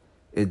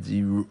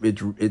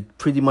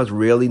pretty much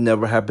rarely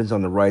never happens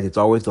on the right. It's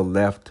always the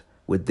left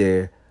with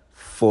their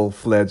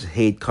full-fledged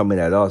hate coming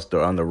at us.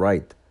 They're on the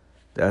right.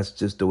 That's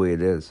just the way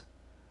it is.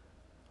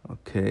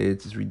 Okay,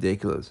 it's just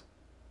ridiculous.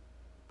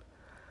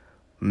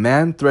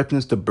 Man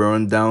threatens to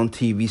burn down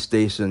TV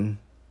station.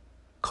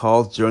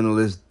 Calls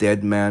journalist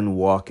dead man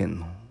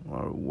walking.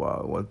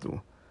 Wow,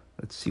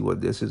 let's see what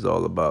this is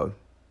all about.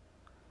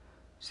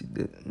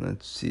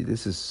 Let's see.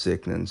 This is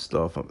sickening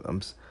stuff.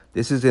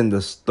 This is in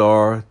the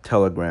Star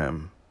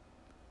Telegram.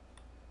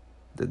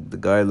 The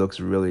guy looks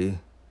really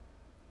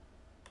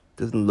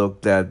doesn't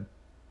look that.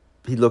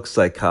 He looks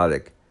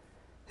psychotic.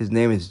 His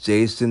name is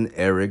Jason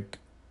Eric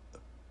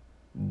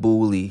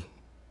Booley.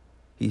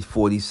 He's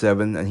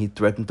 47, and he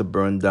threatened to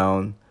burn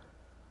down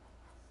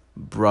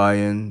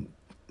Bryan,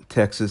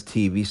 Texas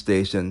TV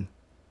station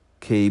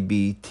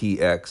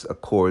KBTX,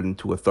 according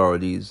to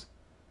authorities.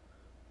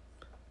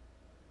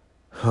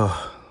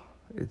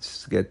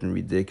 It's getting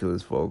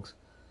ridiculous, folks.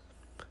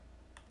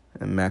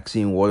 And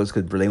Maxine Waters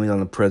could blame it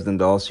on the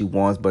president all she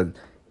wants, but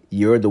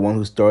you're the one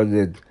who started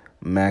it,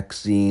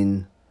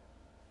 Maxine.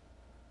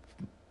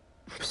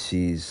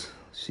 She's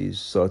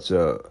such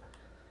a...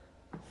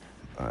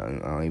 I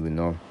don't even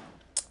know.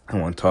 I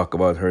want to talk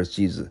about her.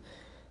 She's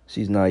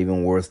not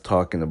even worth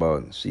talking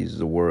about. She's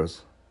the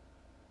worst.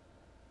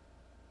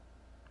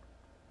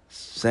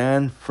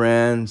 San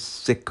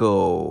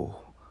Francisco.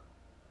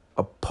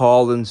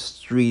 Appalling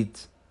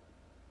street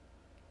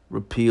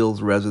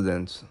repeals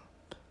residents.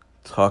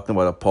 Talking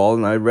about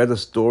appalling. I read a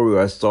story,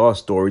 or I saw a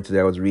story today.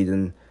 I was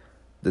reading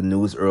the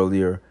news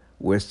earlier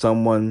where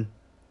someone,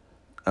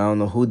 I don't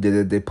know who did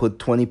it, they put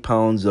 20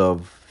 pounds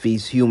of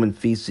human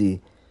feces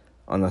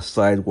on a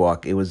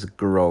sidewalk. It was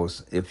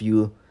gross. If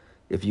you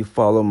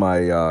follow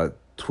my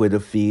Twitter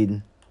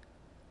feed,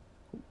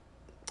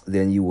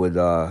 then you would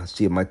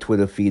see my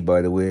Twitter feed,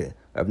 by the way.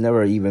 I've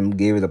never even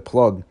gave it a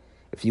plug.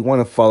 If you want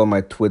to follow my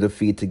Twitter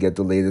feed to get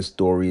the latest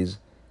stories,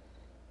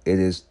 it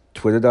is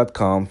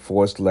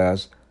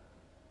twitter.com/politicalbombsho.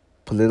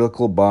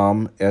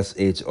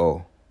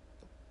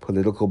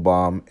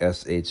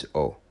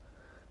 Politicalbombsho.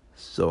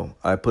 So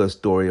I put a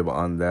story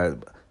on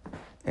that,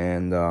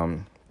 and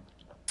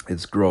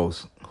it's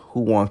gross.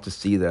 Who wants to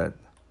see that?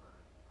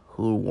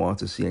 Who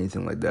wants to see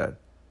anything like that?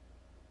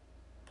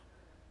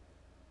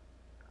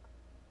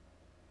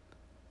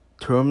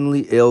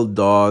 Terminally ill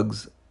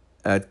dogs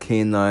at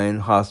canine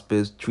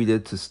hospice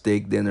treated to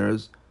steak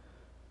dinners,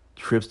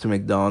 trips to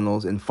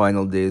McDonald's, and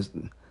final days.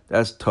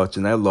 That's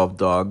touching. I love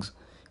dogs.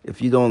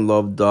 If you don't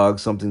love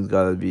dogs, something's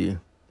got to be.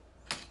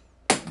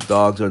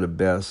 Dogs are the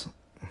best.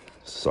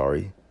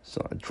 Sorry.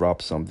 So I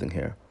dropped something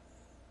here.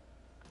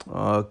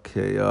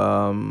 Okay,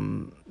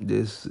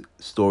 this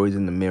story's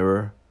in the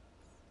Mirror.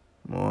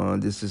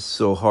 This is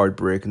so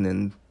heartbreaking,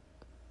 and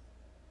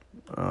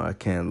I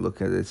can't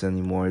look at this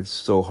anymore. It's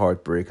so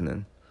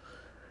heartbreaking.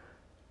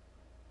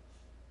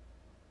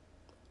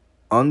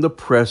 Under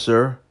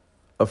pressure,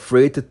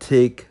 afraid to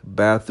take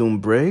bathroom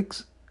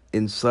breaks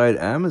inside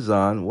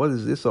Amazon. What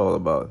is this all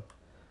about?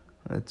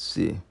 Let's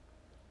see.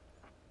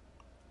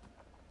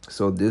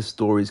 So this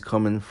story is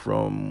coming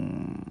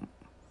from...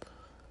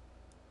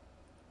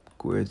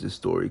 Where's the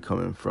story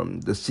coming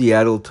from? The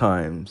Seattle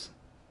Times.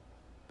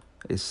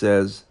 It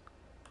says,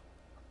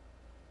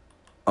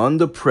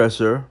 under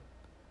pressure,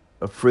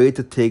 afraid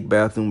to take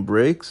bathroom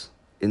breaks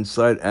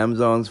inside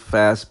Amazon's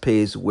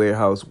fast-paced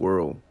warehouse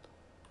world.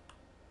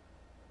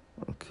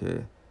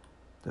 Okay.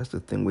 That's the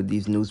thing with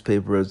these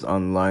newspapers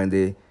online.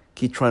 They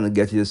keep trying to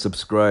get you to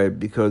subscribe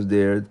because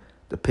the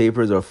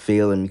papers are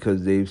failing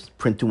because they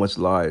print too much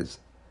lies.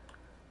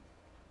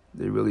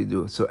 They really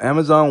do. So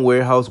Amazon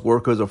warehouse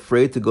workers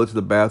afraid to go to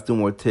the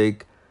bathroom or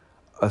take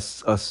a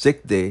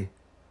sick day.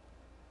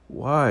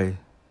 Why?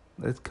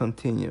 Let's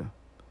continue.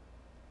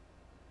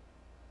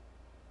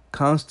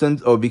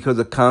 Because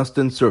of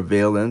constant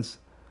surveillance.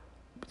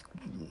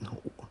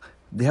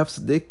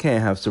 They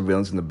can't have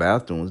surveillance in the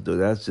bathrooms, though.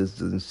 That just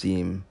doesn't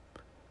seem...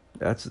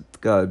 That's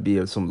got to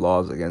be some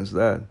laws against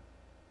that.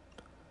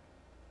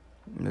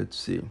 Let's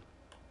see.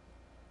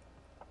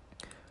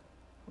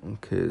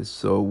 Okay,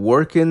 so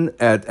working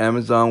at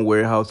Amazon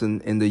warehouse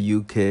in the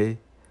UK,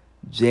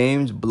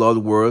 James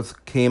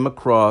Bloodworth came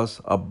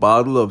across a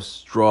bottle of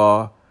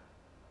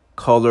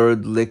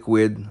straw-colored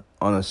liquid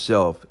on a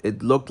shelf.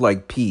 It looked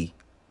like pee.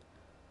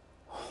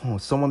 Oh,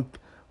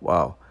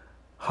 wow.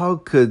 How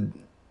could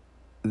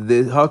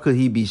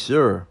he be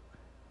sure?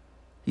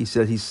 He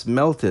said he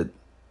smelt it,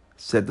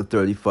 said the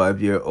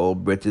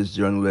 35-year-old British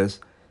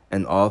journalist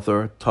and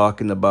author,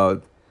 talking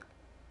about...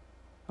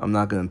 I'm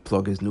not going to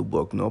plug his new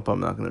book. Nope, I'm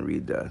not going to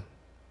read that.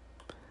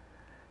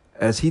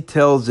 As he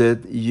tells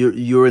it,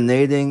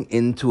 urinating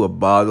into a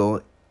bottle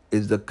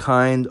is the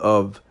kind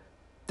of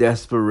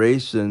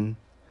desperation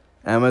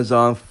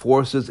Amazon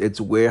forces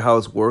its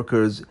warehouse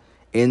workers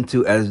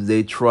into as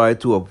they try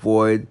to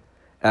avoid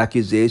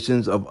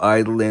accusations of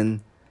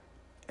idling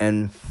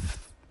and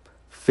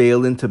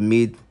failing to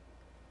meet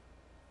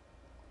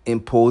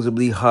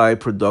impossibly high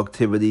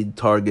productivity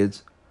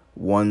targets.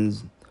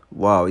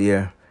 Wow,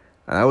 yeah.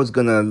 I was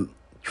gonna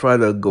try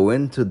to go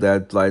into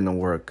that line of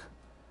work.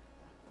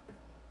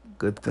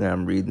 Good thing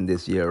I'm reading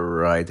this year,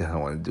 right? I don't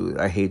want to do it.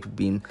 I hate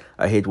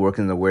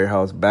working in the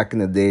warehouse. Back in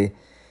the day,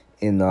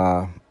 in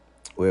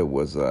where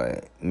was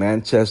I?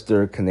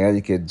 Manchester,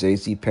 Connecticut,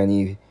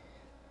 JCPenney,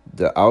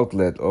 the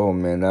outlet. Oh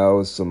man, that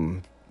was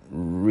some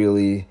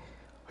really.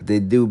 They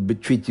do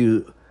treat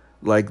you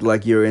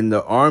like you're in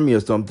the army or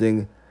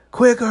something.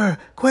 Quicker,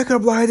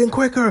 Blyden,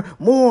 quicker,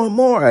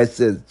 more. I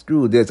said,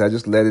 screw this. I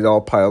just let it all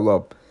pile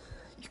up.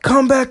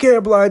 Come back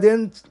here,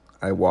 Blyden.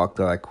 I walked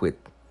out. I quit.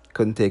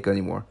 Couldn't take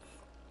anymore.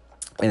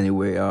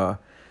 Anyway,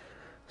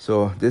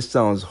 so this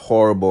sounds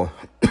horrible.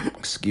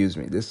 Excuse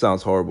me. This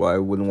sounds horrible. I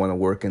wouldn't want to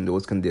work in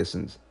those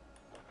conditions.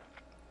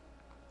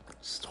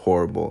 It's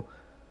horrible.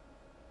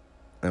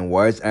 And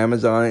why is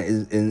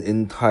Amazon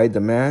in high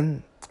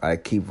demand? I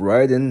keep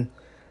writing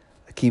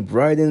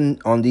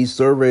on these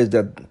surveys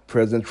that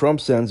President Trump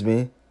sends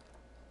me.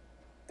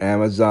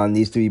 Amazon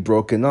needs to be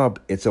broken up.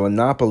 It's a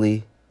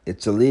monopoly.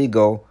 It's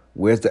illegal.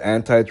 Where's the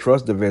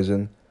antitrust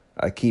division?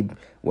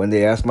 When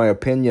they ask my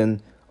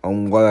opinion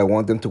on what I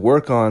want them to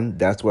work on,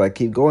 that's what I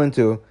keep going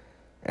to.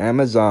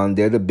 Amazon,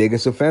 they're the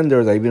biggest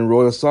offenders. I even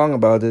wrote a song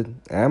about it.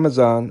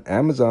 Amazon,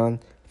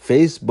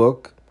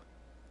 Facebook,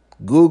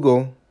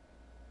 Google,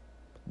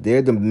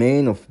 they're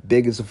the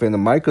biggest offender.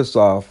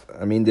 Microsoft,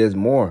 I mean, there's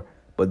more,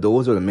 but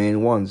those are the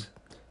main ones.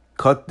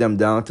 Cut them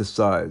down to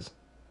size.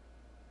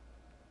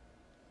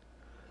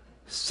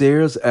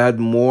 Sears add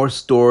more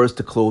stores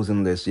to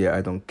closing list. Yeah,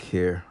 I don't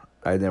care.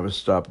 I never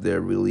stopped there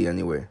really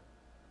anyway.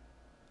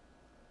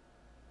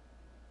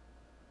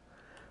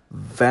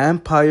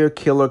 Vampire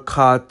killer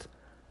caught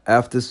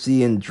after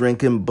seeing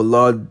drinking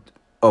blood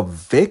of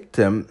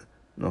victim.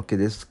 Okay,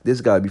 this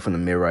got to be from the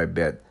Mirror, I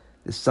bet.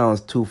 This sounds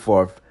too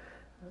far.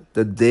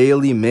 The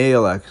Daily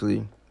Mail,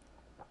 actually.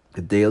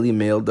 The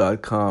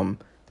DailyMail.com.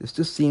 This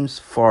just seems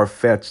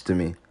far-fetched to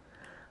me.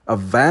 A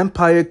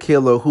vampire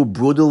killer who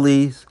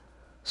brutally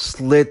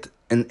slit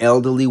an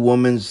elderly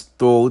woman's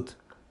throat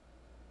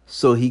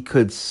so he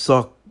could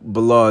suck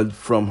blood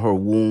from her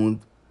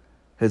wound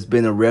has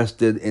been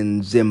arrested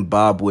in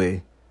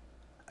Zimbabwe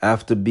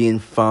after being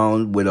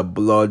found with a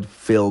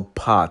blood-filled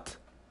pot.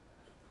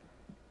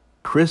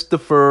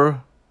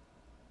 Christopher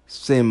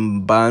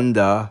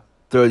Simbanda,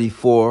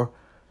 34,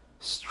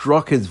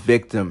 struck his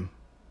victim.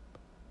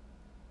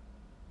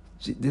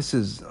 This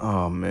is,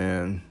 oh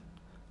man,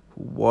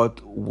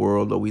 what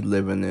world are we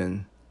living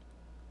in?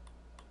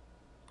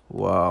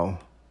 Wow.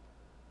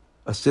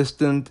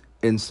 Assistant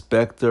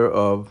Inspector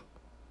of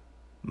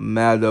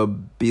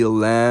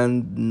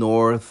Madabiland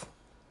North,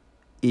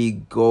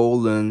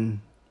 Egolan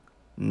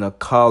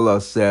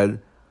Nakala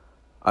said,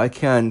 I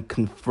can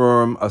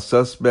confirm a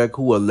suspect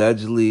who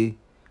allegedly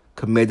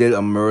committed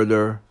a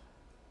murder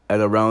at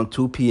around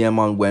 2 p.m.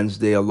 on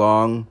Wednesday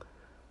along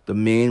the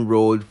main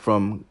road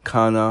from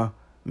Kana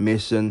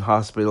Mission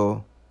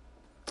Hospital.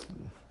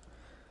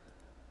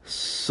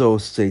 so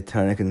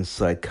satanic and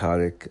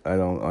psychotic. I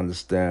don't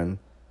understand.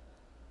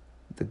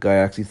 The guy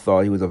actually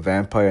thought he was a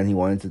vampire and he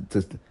wanted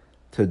to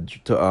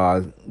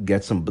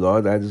get some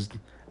blood. I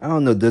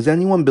don't know. Does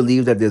anyone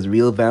believe that there's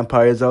real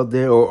vampires out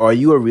there, or are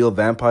you a real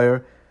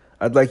vampire?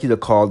 I'd like you to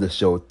call the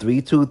show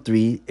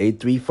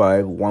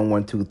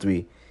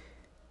 323-835-1123.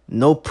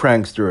 No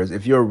pranksters.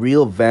 If you're a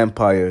real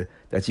vampire,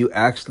 that you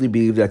actually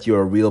believe that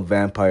you're a real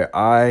vampire,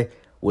 I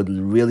would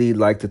really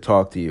like to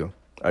talk to you.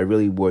 I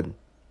really would.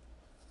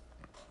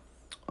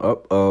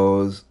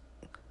 Uh-oh.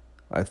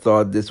 I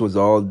thought this was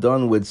all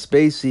done with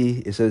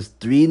Spacey. It says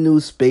 3 new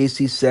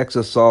Spacey sex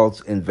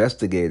assaults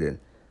investigated.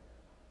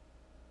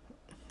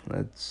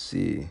 Let's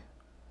see.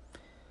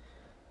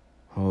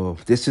 Oh,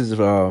 this is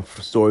a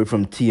story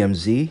from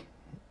TMZ.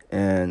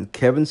 And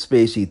Kevin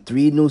Spacey,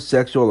 3 new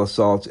sexual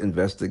assaults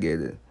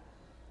investigated.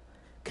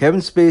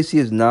 Kevin Spacey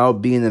is now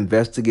being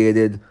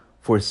investigated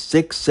for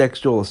 6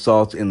 sexual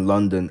assaults in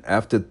London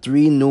after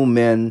 3 new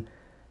men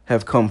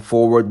have come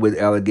forward with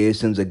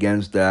allegations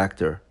against the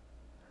actor.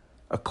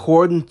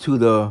 According to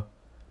the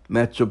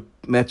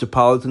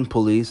Metropolitan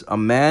Police, a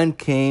man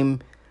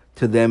came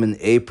to them in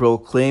April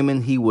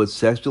claiming he was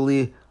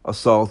sexually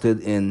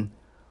assaulted in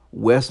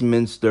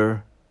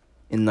Westminster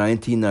in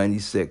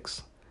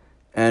 1996,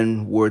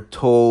 and were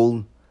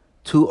told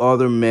 2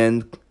 other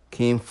men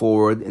came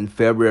forward in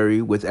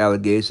February with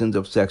allegations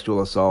of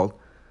sexual assault,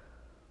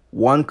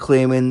 one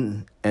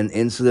claiming an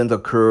incident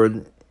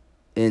occurred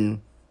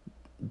in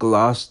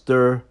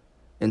Gloucester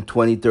in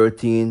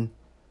 2013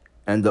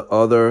 and the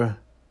other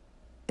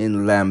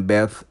in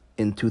Lambeth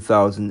in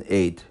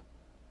 2008.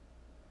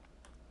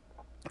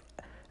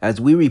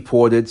 As we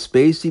reported,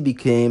 Spacey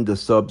became the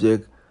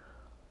subject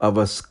of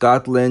a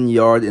Scotland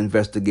Yard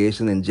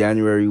investigation in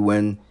January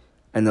when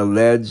an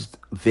alleged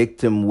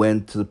victim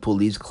went to the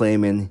police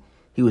claiming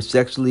he was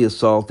sexually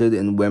assaulted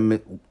in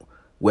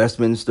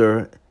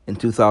Westminster in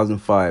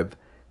 2005.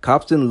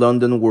 Cops in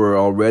London were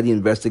already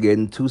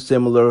investigating 2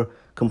 similar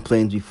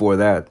complaints before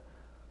that.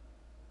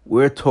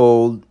 We're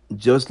told,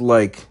 just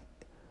like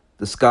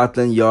the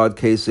Scotland Yard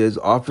cases,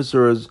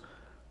 officers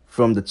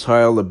from the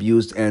Child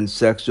Abuse and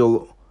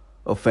Sexual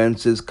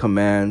Offences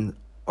Command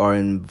are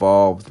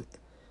involved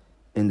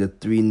in the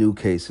 3 new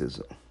cases.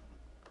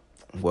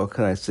 What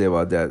can I say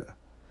about that?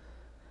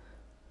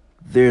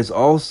 There's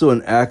also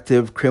an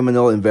active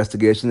criminal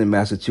investigation in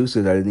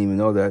Massachusetts, I didn't even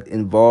know that,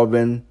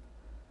 involving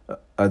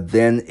a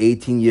then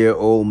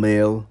 18-year-old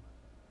male,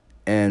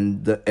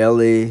 and the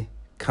LA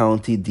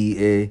County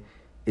DA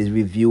is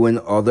reviewing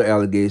other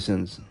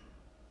allegations.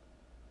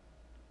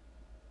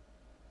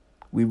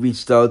 We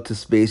reached out to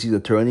Spacey's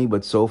attorney,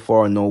 but so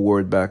far no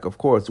word back. Of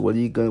course, what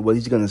is he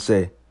going to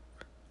say?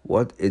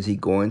 What is he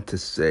going to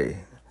say?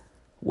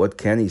 What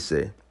can he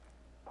say?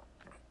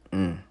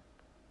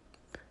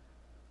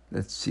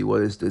 Let's see,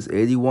 what is this?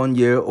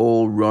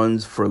 81-year-old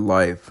runs for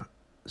life.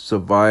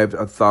 Survived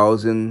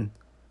 1,000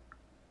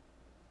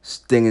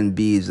 stinging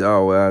bees.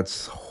 Oh,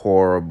 that's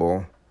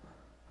horrible.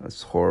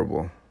 That's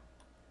horrible.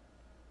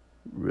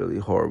 Really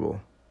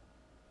horrible.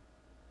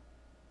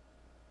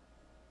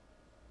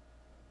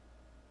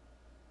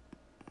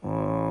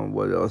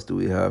 What else do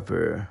we have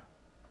here?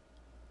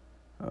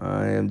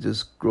 I am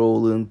just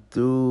scrolling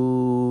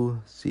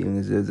through, seeing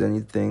if there's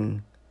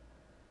anything.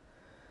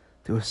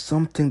 There was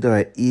something that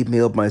I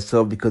emailed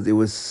myself because it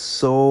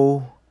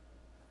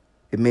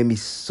made me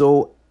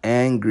so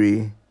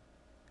angry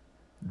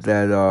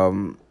that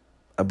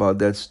about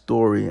that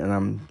story,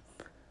 and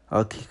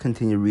I'll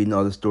continue reading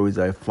all the stories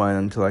I find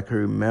until I can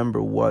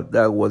remember what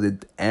that was.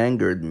 It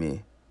angered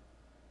me.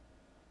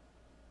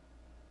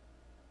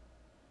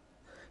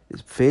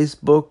 Is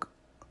Facebook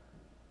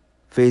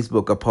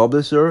a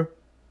publisher?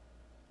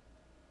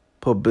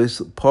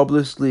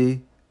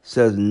 Publicly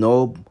says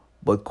no,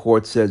 but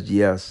court says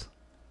yes.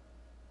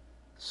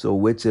 So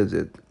which is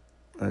it?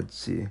 Let's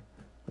see.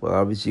 Well,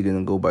 obviously you're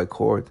going to go by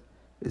court.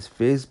 Is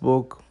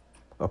Facebook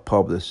a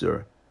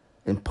publisher?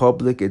 In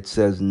public it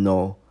says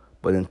no,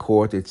 but in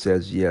court it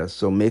says yes.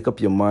 So make up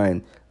your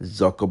mind,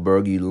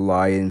 Zuckerberg, you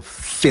lying,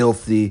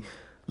 filthy.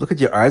 Look at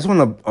your eyes.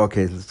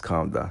 Okay, let's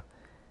calm down.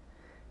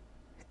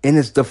 In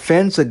its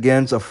defense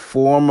against a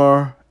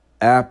former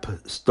app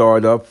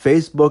startup,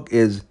 Facebook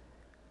is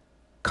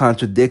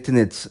contradicting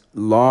its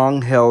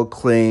long-held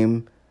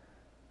claim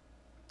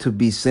to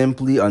be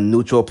simply a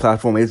neutral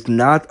platform. It's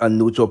not a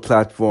neutral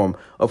platform.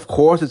 Of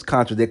course it's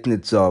contradicting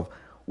itself.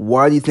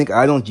 Why do you think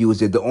I don't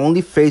use it? The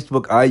only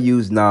Facebook I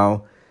use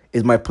now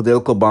is my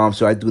political bomb,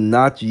 so I do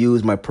not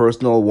use my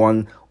personal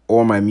one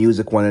or my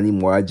music one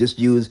anymore. I just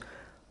use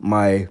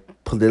my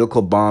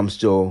political bomb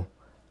show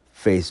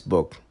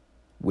Facebook,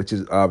 which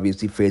is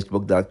obviously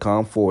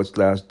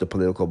facebook.com/the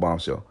political bomb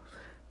show.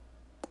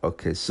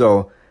 Okay,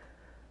 so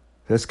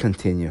let's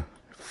continue.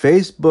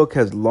 Facebook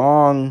has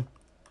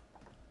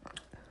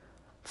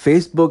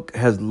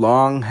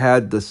long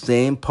had the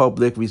same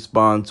public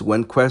response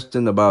when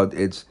questioned about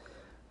its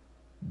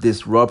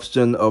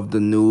disruption of the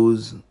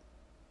news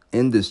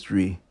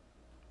industry.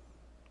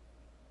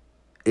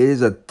 It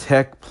is a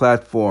tech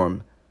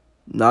platform,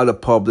 not a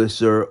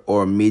publisher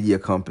or a media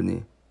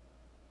company.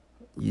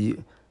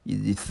 You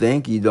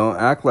think you don't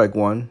act like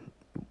one.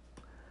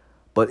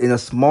 But in a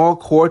small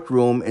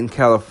courtroom in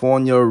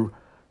California,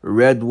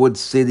 Redwood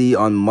City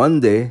on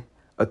Monday,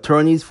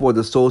 attorneys for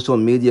the social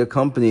media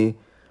company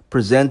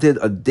presented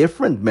a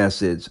different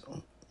message.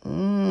 I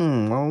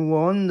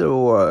wonder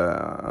what.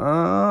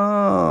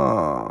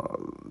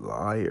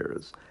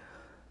 Liars.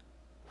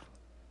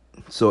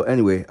 So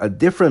anyway, a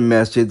different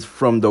message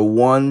from the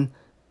one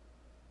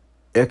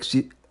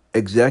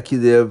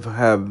executive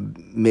have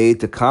made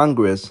to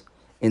Congress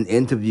in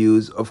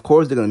interviews. Of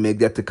course, they're going to make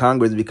that to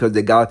Congress because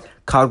they got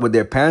caught with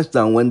their pants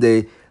down when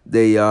they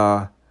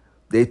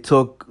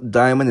took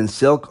Diamond and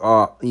Silk,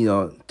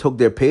 took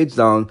their page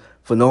down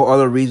for no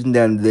other reason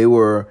than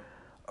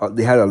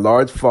they had a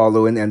large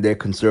following and they're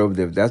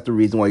conservative. That's the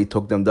reason why he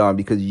took them down,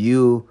 because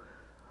you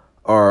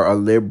are a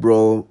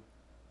liberal.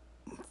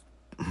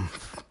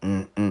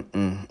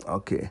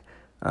 Okay,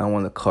 I don't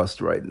want to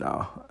cuss right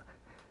now.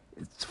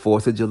 It's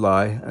 4th of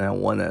July and I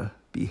want to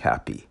be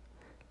happy,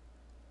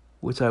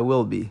 which I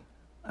will be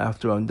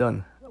after I'm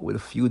done with a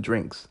few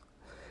drinks.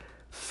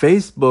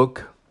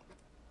 Facebook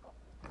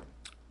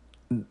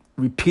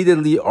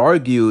repeatedly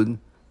argued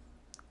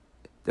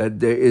that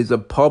there is a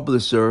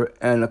publisher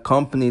and a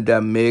company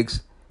that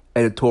makes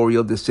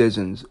editorial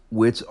decisions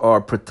which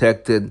are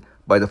protected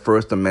by the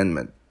First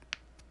Amendment.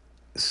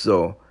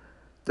 So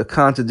the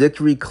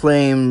contradictory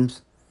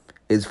claims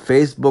is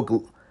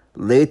Facebook's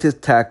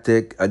latest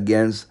tactic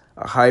against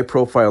a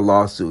high-profile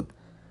lawsuit,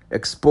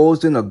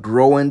 exposing a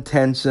growing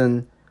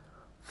tension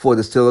for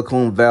the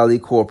Silicon Valley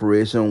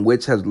Corporation,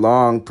 which has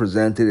long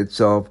presented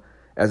itself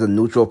as a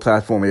neutral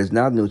platform. It is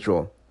not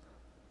neutral,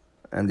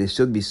 and they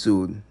should be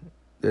sued.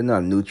 They're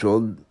not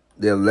neutral.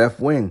 They're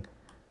left-wing,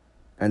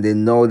 and they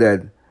know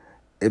that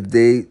if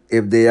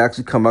they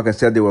actually come back and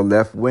said they were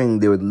left-wing,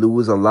 they would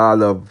lose a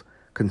lot of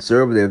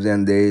conservatives,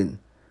 and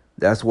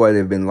that's why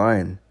they've been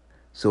lying.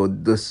 So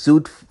the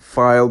suit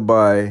filed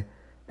by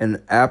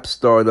an app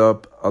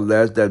startup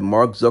alleged that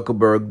Mark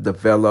Zuckerberg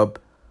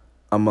developed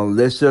a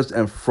malicious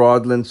and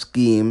fraudulent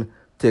scheme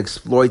to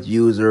exploit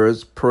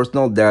users'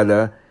 personal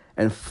data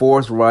and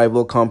force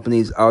rival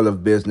companies out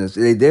of business.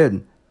 They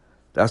did.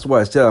 That's why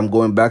I said, I'm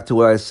going back to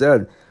what I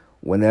said.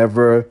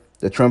 Whenever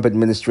the Trump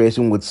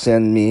administration would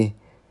send me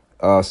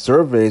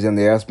surveys and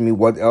they asked me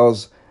what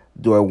else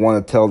do I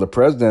want to tell the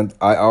president,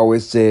 I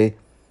always say,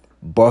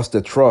 Bust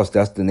the Trust.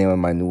 That's the name of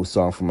my new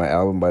song for my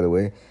album, by the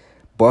way.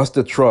 Bust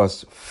the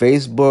Trust.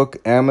 Facebook,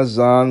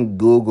 Amazon,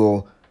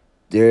 Google,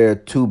 they're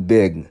too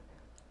big.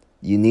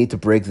 You need to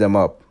break them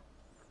up,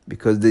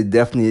 because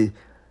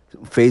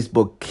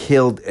Facebook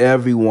killed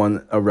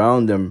everyone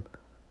around them.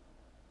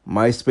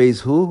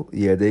 MySpace, who?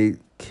 Yeah, they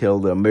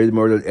killed them. They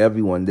murdered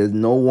everyone. There's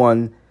no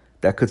one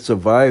that could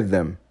survive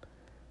them.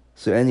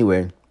 So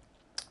anyway,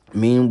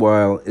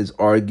 meanwhile, is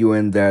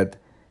arguing that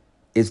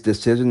its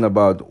decision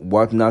about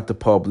what not to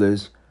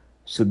publish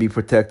should be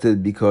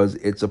protected because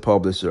it's a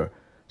publisher.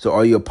 So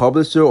are you a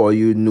publisher or are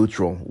you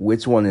neutral?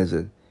 Which one is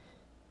it?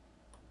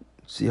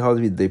 See how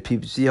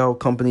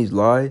companies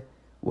lie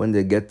when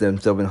they get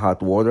themselves in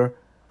hot water?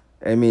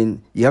 I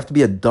mean, you have to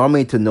be a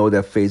dummy to know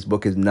that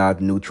Facebook is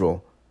not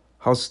neutral.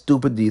 How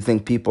stupid do you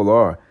think people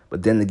are?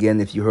 But then again,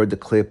 if you heard the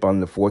clip on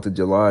the 4th of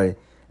July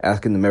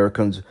asking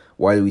Americans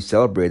why do we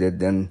celebrate it,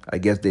 then I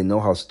guess they know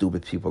how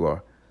stupid people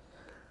are.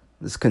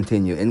 Let's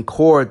continue. In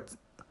court,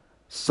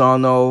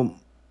 Sonal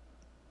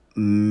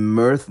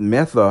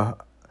Mehta,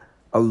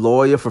 a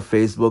lawyer for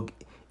Facebook,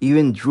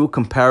 even drew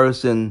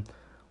comparison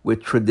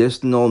with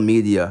traditional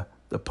media.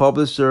 The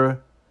publisher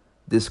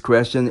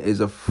discretion is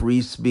a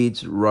free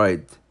speech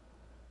right,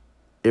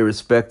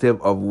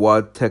 irrespective of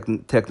what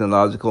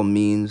technological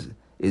means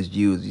is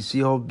used. You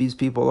see how these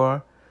people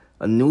are?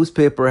 A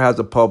newspaper has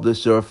a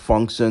publisher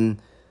function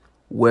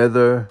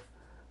whether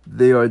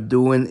they are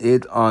doing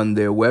it on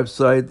their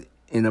website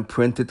in a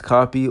printed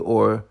copy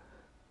or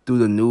through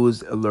the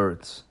news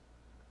alerts.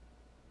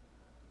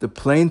 The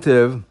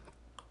plaintiff,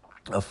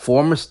 a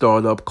former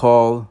startup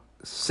called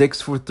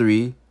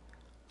 643,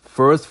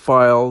 first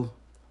filed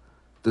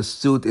the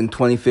suit in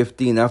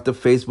 2015 after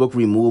Facebook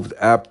removed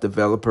app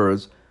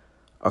developers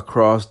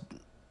across.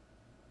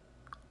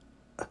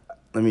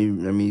 Let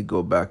me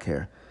go back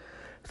here.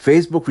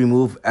 Facebook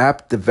removed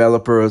app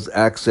developers'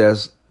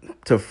 access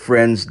to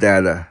friends'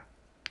 data.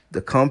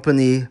 The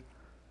company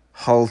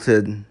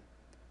halted.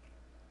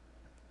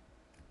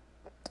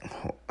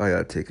 I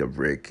gotta take a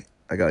break.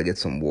 I gotta get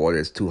some water.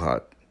 It's too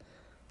hot.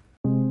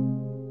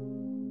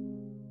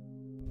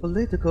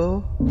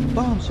 Political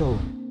Bomb Show.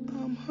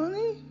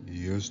 Honey?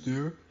 Yes,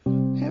 dear?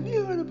 Have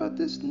you heard about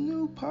this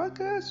new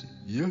podcast?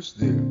 Yes,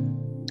 dear.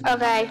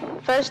 Okay,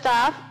 first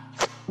off,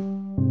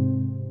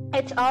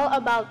 it's all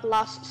about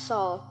Lost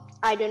Soul.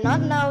 I do not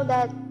know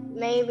that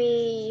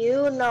maybe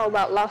you know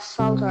about Lost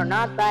Souls or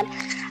not, but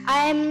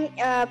I'm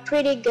a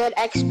pretty good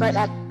expert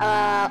at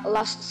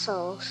Lost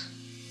Souls.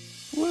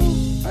 Well,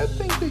 I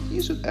think that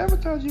you should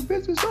advertise your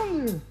business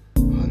on there.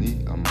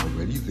 Honey, I'm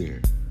already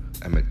there.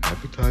 I'm at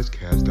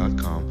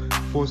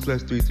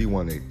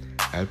advertisecast.com/3318.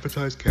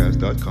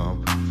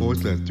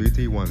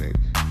 advertisecast.com/3318.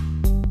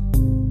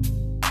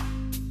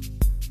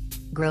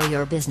 Grow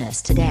your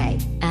business today.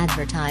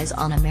 Advertise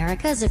on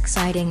America's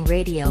exciting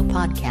radio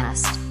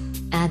podcast.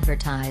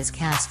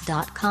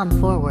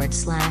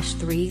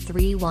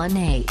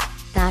 Advertisecast.com/3318.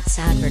 That's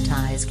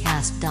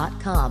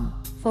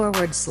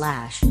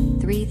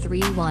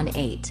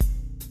advertisecast.com/3318.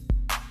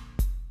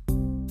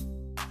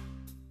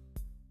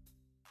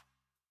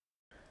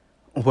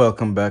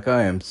 Welcome back.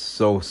 I am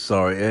so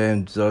sorry.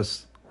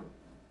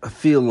 I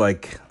feel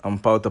like I'm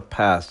about to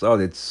pass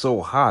out. It's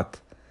so hot.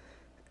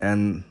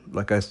 And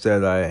like I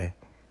said, I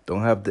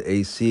don't have the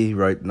AC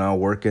right now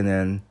working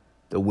and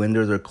the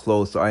windows are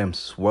closed, so I am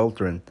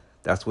sweltering.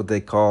 That's what they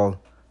call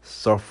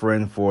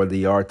suffering for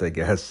the art, I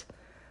guess.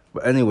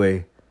 But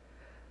anyway,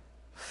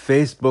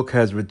 Facebook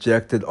has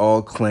rejected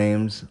all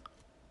claims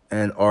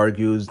and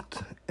argues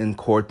in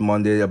court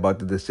Monday about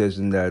the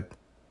decision that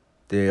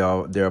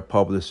they're a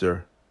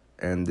publisher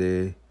and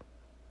they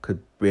could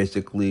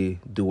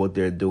basically do what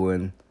they're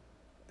doing.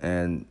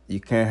 And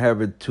you can't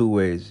have it two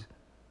ways.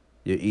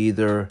 You're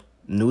either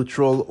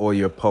neutral or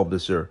you're a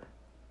publisher.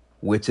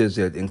 Which is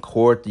it? In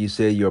court, you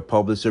say you're a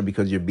publisher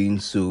because you're being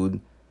sued.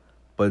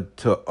 But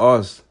to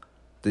us,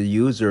 the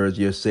users,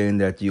 you're saying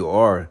that you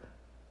are.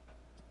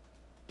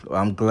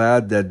 I'm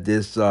glad that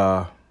this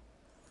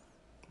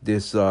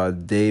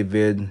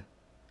David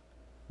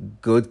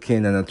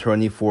Goodkin, an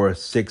attorney for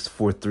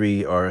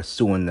 643, are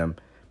suing them.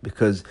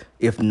 Because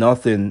if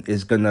nothing,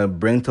 is gonna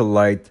bring to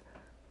light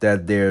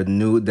that they're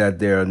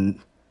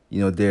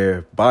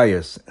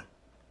biased.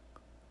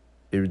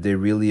 They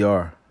really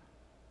are.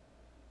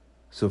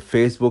 So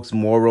Facebook's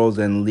morals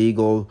and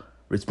legal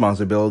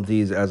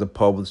responsibilities as a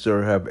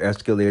publisher have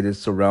escalated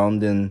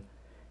surrounding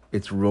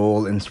its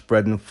role in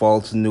spreading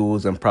false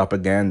news and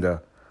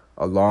propaganda,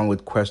 along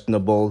with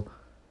questionable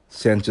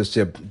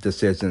censorship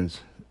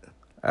decisions.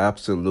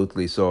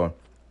 Absolutely. So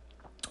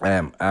I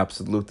am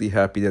absolutely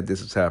happy that this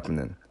is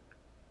happening.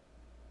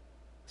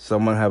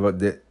 Someone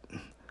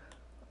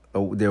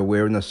they're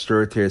wearing a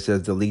shirt here that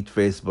says delete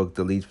Facebook,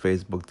 delete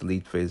Facebook,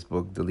 delete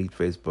Facebook, delete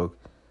Facebook.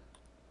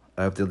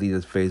 I've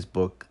deleted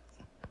Facebook.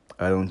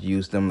 I don't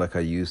use them like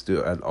I used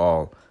to at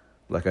all.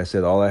 Like I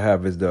said, all I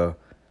have is the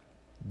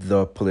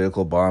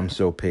Political Bomb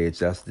Show page.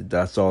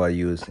 That's all I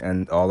use.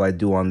 And all I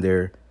do on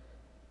there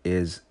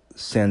is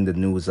send the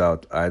news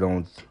out. I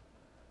don't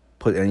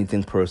put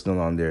anything personal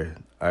on there.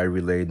 I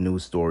relay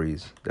news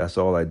stories. That's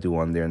all I do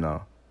on there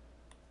now.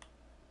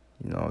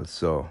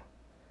 So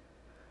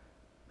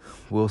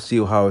we'll see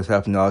how it's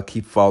happening. I'll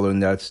keep following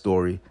that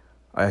story.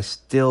 I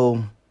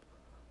still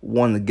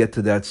want to get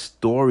to that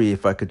story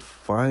if I could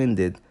find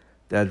it.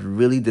 That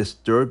really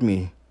disturbed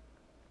me.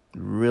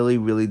 Really,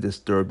 really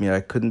disturbed me. I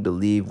couldn't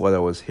believe what I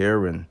was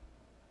hearing.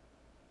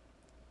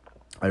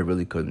 I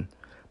really couldn't.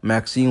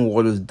 Maxine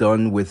Waters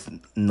done with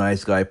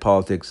nice guy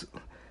politics.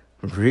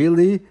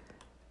 Really?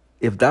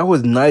 If that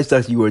was nice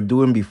that you were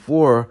doing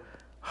before,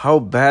 how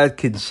bad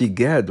can she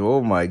get?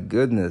 Oh my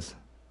goodness.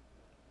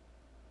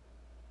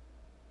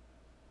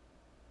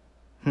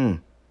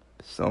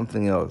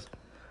 Something else.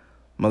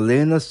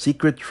 Malena's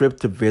secret trip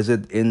to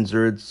visit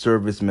injured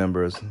service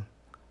members.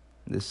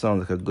 This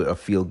sounds like a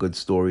feel-good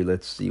story.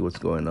 Let's see what's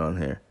going on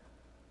here.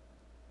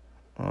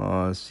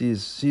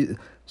 She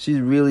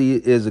really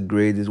is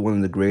one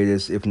of the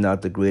greatest, if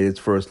not the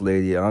greatest, first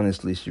lady.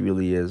 Honestly, she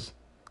really is.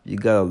 You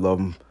gotta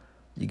love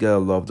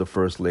the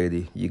first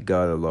lady. You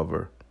gotta love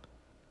her.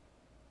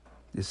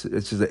 This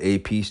is an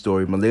AP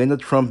story. Melania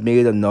Trump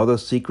made another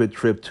secret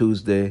trip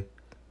Tuesday,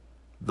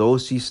 though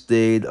she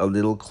stayed a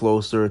little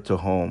closer to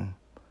home.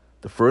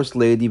 The First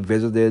Lady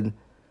visited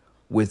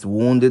with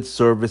wounded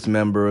service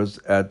members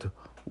at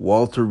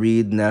Walter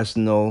Reed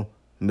National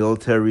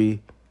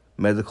Military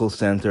Medical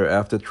Center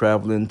after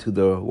traveling to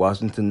the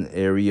Washington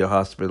area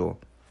hospital.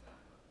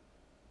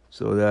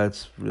 So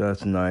that's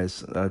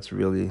nice. That's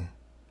really,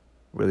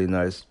 really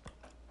nice.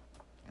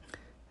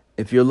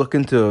 If you're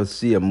looking to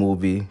see a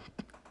movie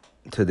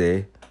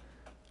today,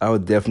 I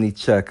would definitely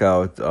check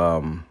out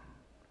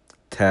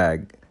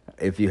Tag.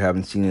 If you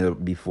haven't seen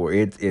it before,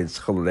 it is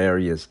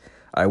hilarious.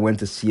 I went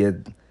to see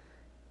it.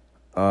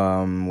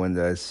 When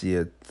did I see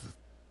it?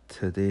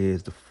 Today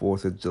is the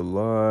 4th of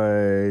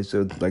July,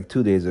 so like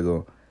 2 days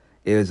ago.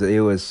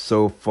 It was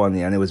so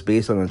funny, and it was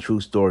based on a true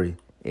story.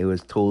 It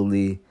was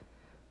totally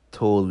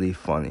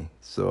funny.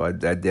 So I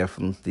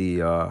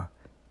definitely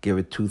give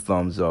it 2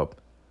 thumbs up.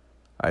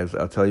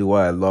 I'll tell you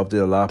what, I loved it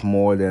a lot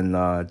more than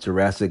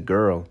Jurassic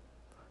Girl.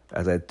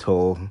 As I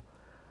told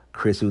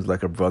Chris, who's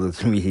like a brother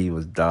to me, he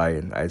was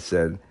dying. I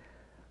said,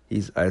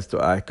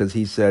 because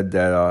he said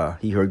that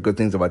he heard good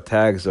things about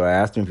Tag, so I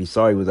asked him if he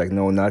saw it. He was like,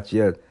 no, not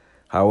yet.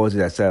 How was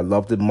it? I said, I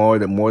loved it more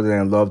than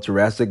I loved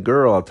Jurassic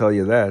Girl, I'll tell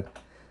you that.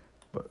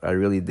 But I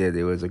really did.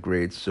 It was a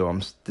great show.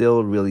 I'm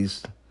still really...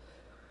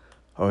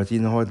 All right, you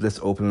know what? Let's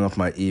open up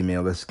my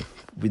email. Let's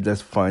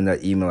find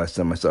that email I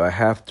sent myself. I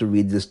have to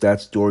read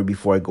that story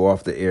before I go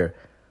off the air.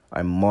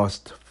 I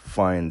must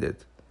find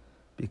it.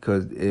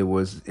 Because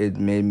it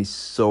made me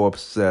so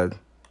upset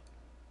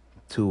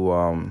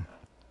to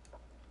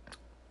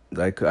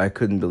I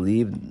couldn't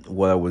believe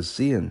what I was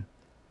seeing,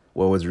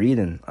 what I was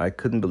reading. I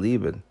couldn't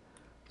believe it.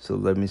 So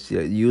let me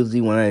see.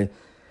 Usually when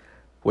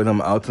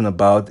I'm out and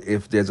about,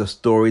 if there's a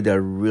story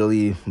that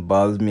really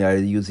bothers me, I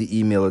usually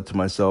email it to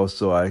myself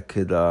so I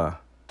could,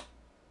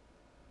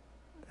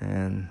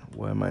 and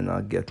why am I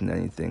not getting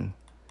anything?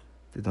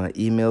 Did my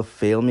email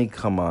fail me?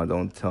 Come on,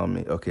 don't tell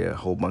me. Okay, a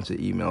whole bunch of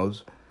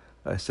emails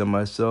I sent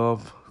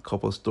myself. A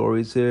couple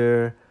stories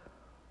here.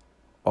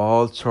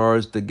 All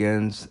charged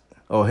against...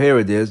 Oh, here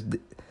it is.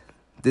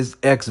 This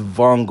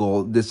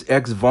ex-Vongo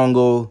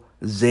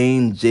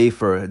Zane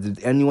Jafer.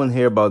 Did anyone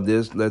hear about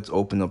this? Let's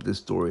open up this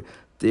story.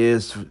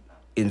 This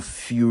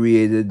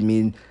infuriated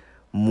me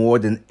more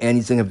than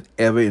anything have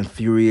ever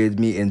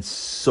infuriated me in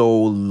so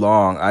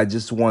long. I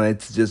just wanted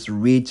to just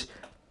reach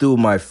through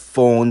my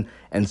phone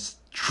and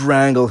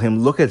strangle him.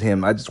 Look at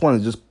him. I just want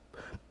to just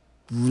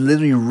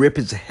literally rip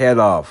his head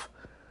off.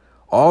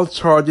 All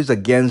charges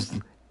against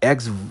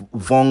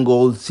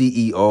ex-Vongo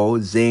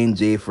CEO Zane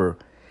Jafer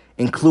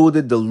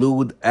included the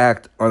lewd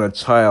act on a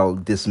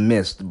child,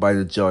 dismissed by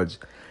the judge.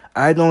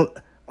 I don't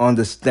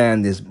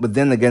understand this, but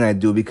then again I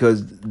do,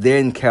 because they're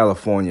in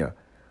California.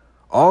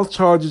 All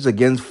charges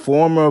against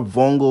former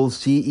Vongo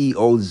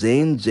CEO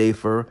Zane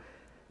Jafer,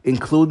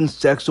 including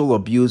sexual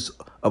abuse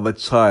of a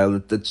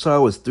child. The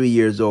child was 3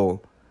 years old.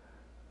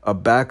 A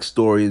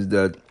backstory is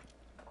that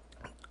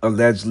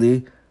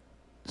allegedly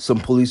some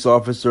police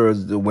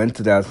officers went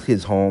to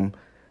his home.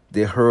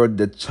 They heard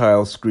the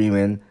child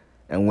screaming,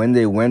 and when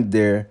they went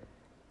there,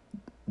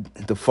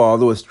 the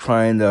father was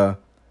trying to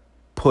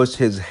push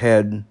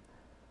the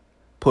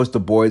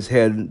boy's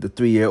head, the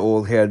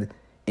 3-year-old head,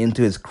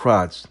 into his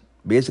crotch.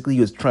 Basically,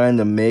 he was trying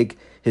to make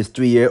his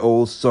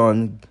 3-year-old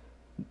son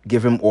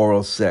give him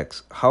oral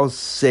sex. How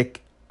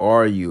sick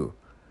are you?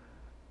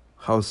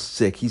 How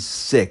sick? He's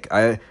sick.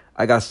 I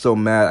got so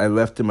mad. I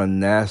left him a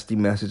nasty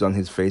message on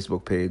his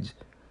Facebook page.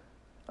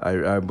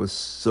 I was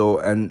so,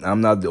 and I'm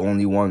not the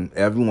only one.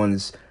 Everyone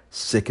is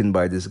sickened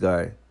by this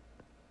guy.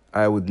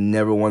 I would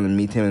never want to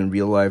meet him in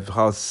real life.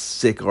 How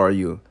sick are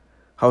you?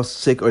 How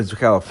sick is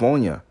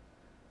California?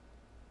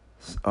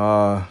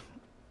 Yeah,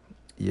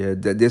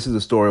 this is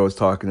the story I was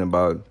talking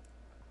about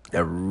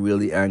that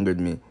really angered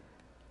me.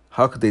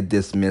 How could they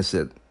dismiss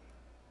it?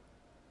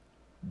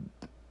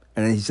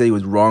 And then he said he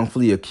was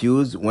wrongfully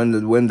accused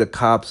when the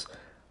cops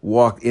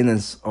walked in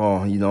and,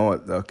 oh, you know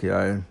what? Okay,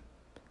 I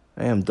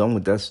am done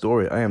with that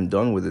story. I am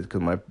done with it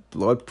because my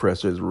blood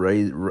pressure is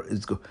raised.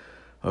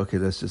 Okay,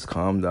 let's just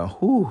calm down.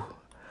 Whew.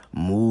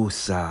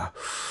 Musa.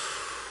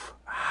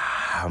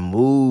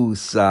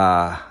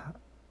 Musa.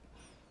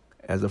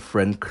 As a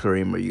friend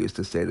Kramer used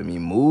to say to me,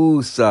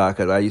 Musa,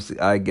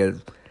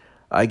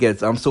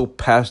 because I'm so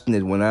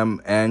passionate when I'm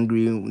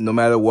angry. No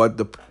matter what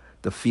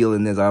the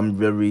feeling is, I'm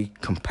very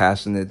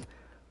compassionate.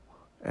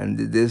 And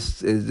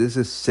this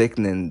is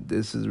sickening.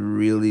 This is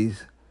really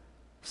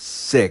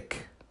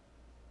sick.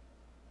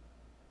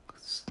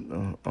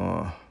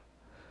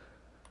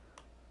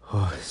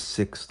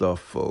 Sick stuff,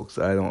 folks.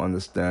 I don't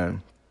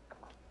understand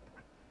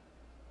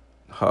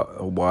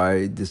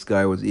why this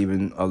guy was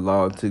even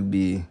allowed to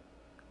be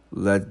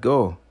let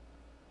go.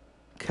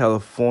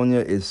 California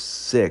is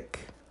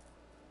sick.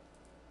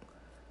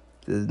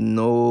 There's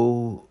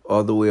no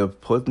other way of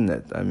putting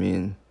it. I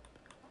mean,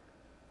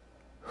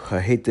 I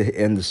hate to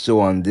end the show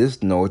on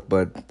this note,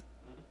 but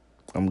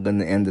I'm going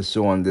to end the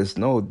show on this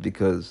note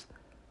because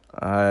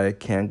I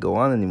can't go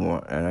on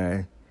anymore. And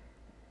I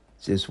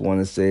just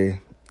want to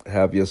say,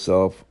 have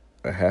yourself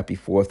a happy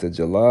 4th of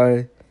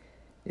July.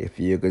 If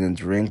you're going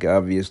to drink,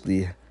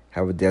 obviously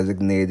have a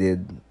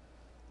designated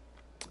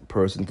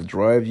person to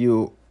drive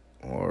you,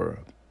 or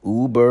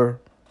Uber,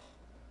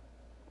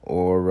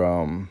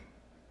 or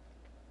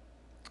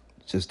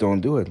just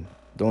don't do it.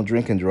 Don't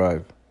drink and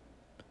drive.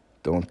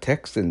 Don't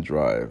text and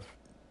drive.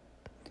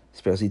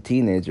 Especially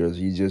teenagers,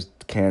 you just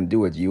can't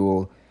do it.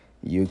 You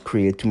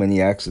create too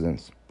many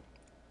accidents.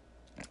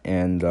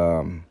 And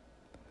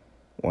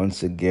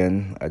once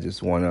again, I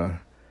just want to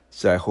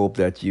say I hope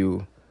that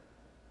you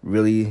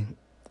really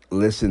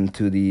listen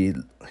to the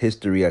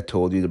history I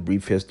told you, the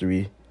brief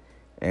history.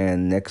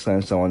 And next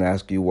time someone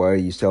asks you why are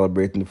you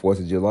celebrating the 4th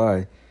of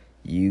July,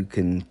 you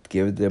can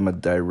give them a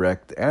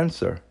direct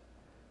answer.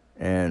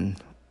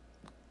 And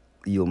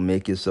you'll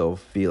make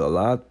yourself feel a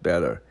lot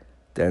better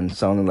than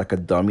sounding like a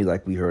dummy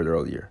like we heard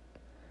earlier.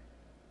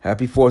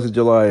 Happy 4th of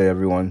July,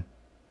 everyone.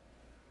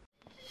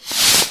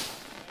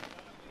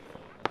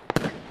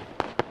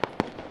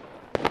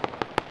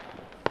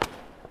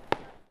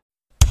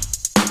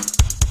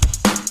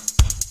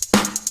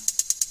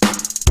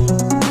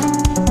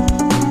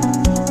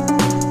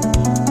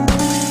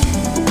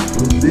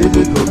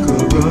 Political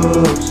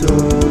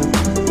corruption,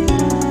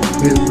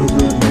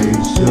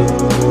 misinformation.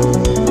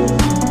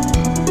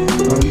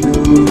 A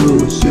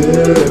new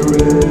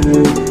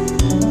sheriff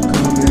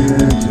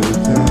coming to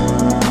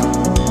town.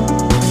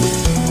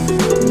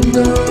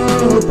 No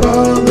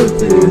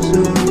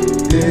politician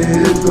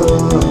is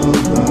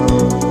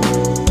allowed.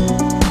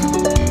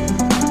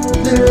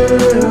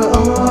 They're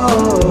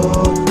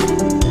all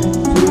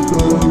too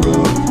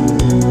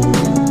corrupted.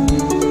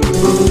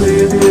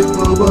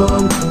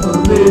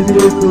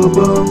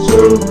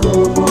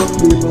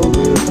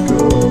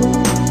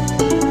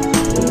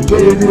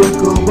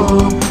 political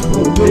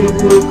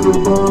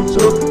bomb,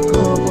 so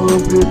come on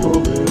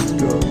people.